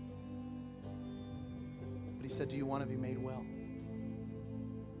 But he said, do you want to be made well?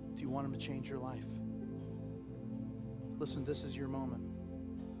 Do you want him to change your life? Listen, this is your moment.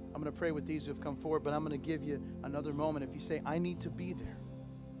 I'm going to pray with these who have come forward, but I'm going to give you another moment. If you say, I need to be there,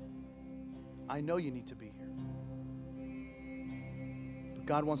 I know you need to be here. But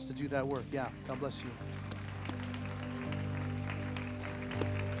God wants to do that work. Yeah, God bless you.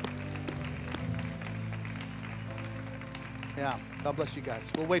 Yeah, God bless you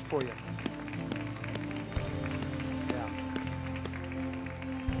guys. We'll wait for you. Yeah.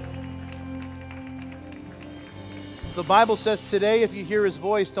 The Bible says today, if you hear his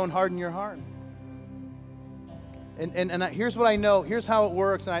voice, don't harden your heart. And here's what I know. Here's how it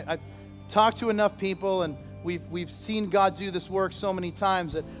works. And I've talked to enough people, and we've seen God do this work so many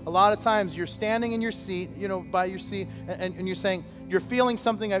times that a lot of times you're standing in your seat, by your seat, and you're saying, you're feeling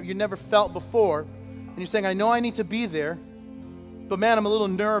something that you never felt before. And you're saying, I know I need to be there. But man, I'm a little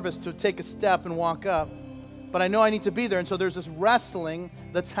nervous to take a step and walk up. But I know I need to be there. And so there's this wrestling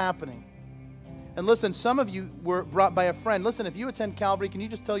that's happening. And listen, some of you were brought by a friend. Listen, if you attend Calvary, can you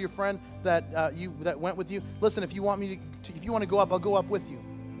just tell your friend that that went with you? Listen, if you want if you want to go up, I'll go up with you.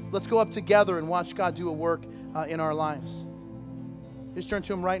 Let's go up together and watch God do a work in our lives. Just turn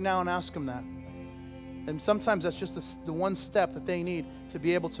to him right now and ask him that. And sometimes that's just the one step that they need to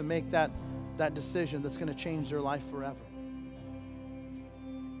be able to make that decision that's going to change their life forever.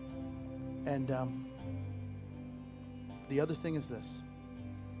 And the other thing is this.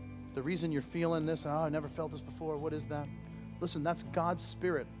 The reason you're feeling this, I never felt this before, what is that? Listen, that's God's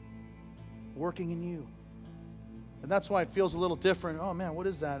Spirit working in you. And that's why it feels a little different. Oh man, what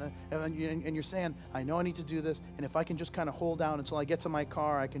is that? And you're saying, I know I need to do this, and if I can just kind of hold down until I get to my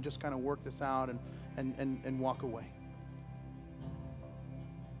car, I can just kind of work this out and walk away.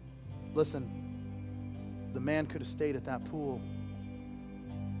 Listen, the man could have stayed at that pool.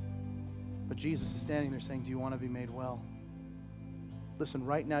 But Jesus is standing there saying, do you want to be made well? Listen,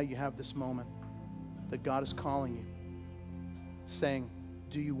 right now you have this moment that God is calling you, saying,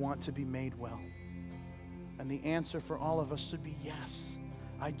 do you want to be made well? And the answer for all of us should be yes,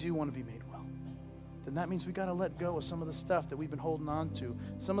 I do want to be made well. Then that means we got to let go of some of the stuff that we've been holding on to.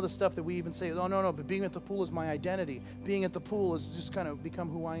 Some of the stuff that we even say, oh, no, but being at the pool is my identity. Being at the pool is just kind of become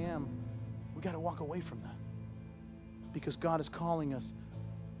who I am. We got to walk away from that. Because God is calling us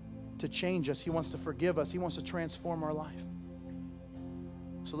to change us. He wants to forgive us. He wants to transform our life.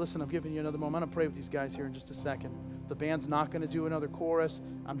 So listen, I'm giving you another moment. I'm going to pray with these guys here in just a second. The band's not going to do another chorus.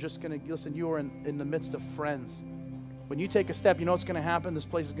 I'm just going to, listen, you are in the midst of friends. When you take a step, you know what's going to happen? This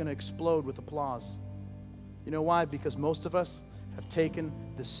place is going to explode with applause. You know why? Because most of us have taken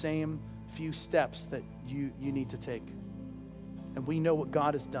the same few steps that you need to take. And we know what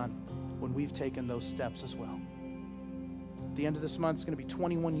God has done when we've taken those steps as well. At the end of this month, it's going to be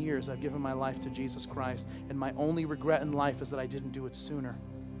 21 years I've given my life to Jesus Christ. And my only regret in life is that I didn't do it sooner.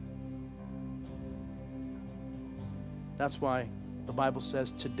 That's why the Bible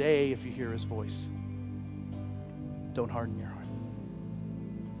says, today, if you hear his voice, don't harden your heart.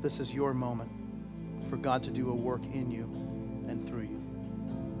 This is your moment for God to do a work in you and through you.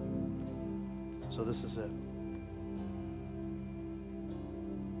 So this is it.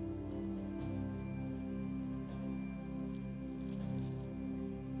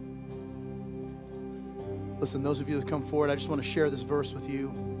 Listen, those of you that come forward, I just want to share this verse with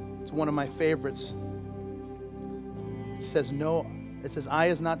you. It's one of my favorites. It says, eye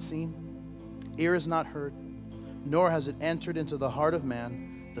has not seen, ear has not heard, nor has it entered into the heart of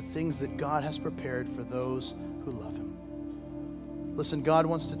man the things that God has prepared for those who love him. Listen, God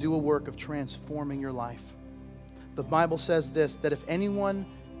wants to do a work of transforming your life. The Bible says this, that if anyone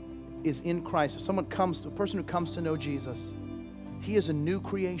is in Christ, if a person who comes to know Jesus, he is a new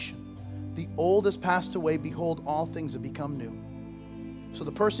creation. The old has passed away. Behold, all things have become new. So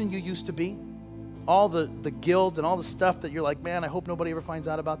the person you used to be, all the guilt and all the stuff that you're like, man, I hope nobody ever finds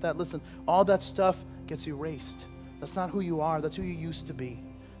out about that. Listen, all that stuff gets erased. That's not who you are. That's who you used to be.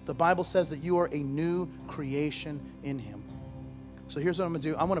 The Bible says that you are a new creation in him. So here's what I'm going to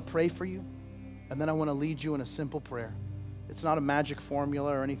do. I want to pray for you, and then I want to lead you in a simple prayer. It's not a magic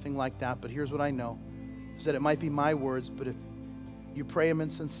formula or anything like that, but here's what I know, is that it might be my words, but if you pray them in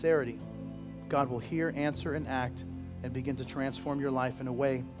sincerity, God will hear, answer, and act, and begin to transform your life in a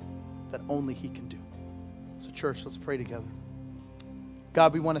way that only he can do. So church, let's pray together.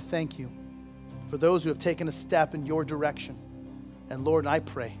 God, we want to thank you for those who have taken a step in your direction. And Lord, I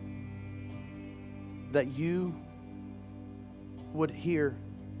pray that you would hear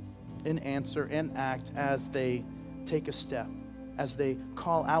and answer and act as they take a step, as they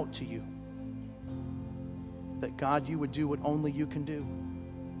call out to you. That God, you would do what only you can do.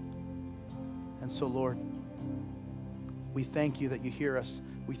 And so, Lord, we thank you that you hear us.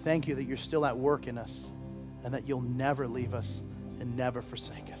 We thank you that you're still at work in us and that you'll never leave us and never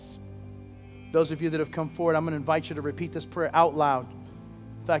forsake us. Those of you that have come forward, I'm going to invite you to repeat this prayer out loud.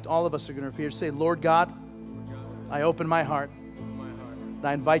 In fact, all of us are going to repeat it. Say, Lord God, I open my heart and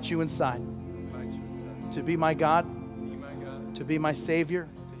I invite you inside to be my God, to be my Savior,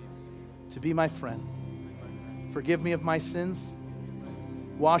 to be my friend. Forgive me of my sins.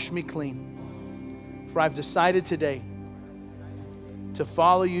 Wash me clean. For I've decided today to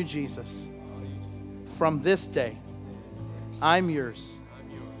follow you, Jesus. From this day, I'm yours.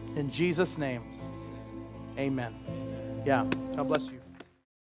 In Jesus' name, amen. Yeah, God bless you.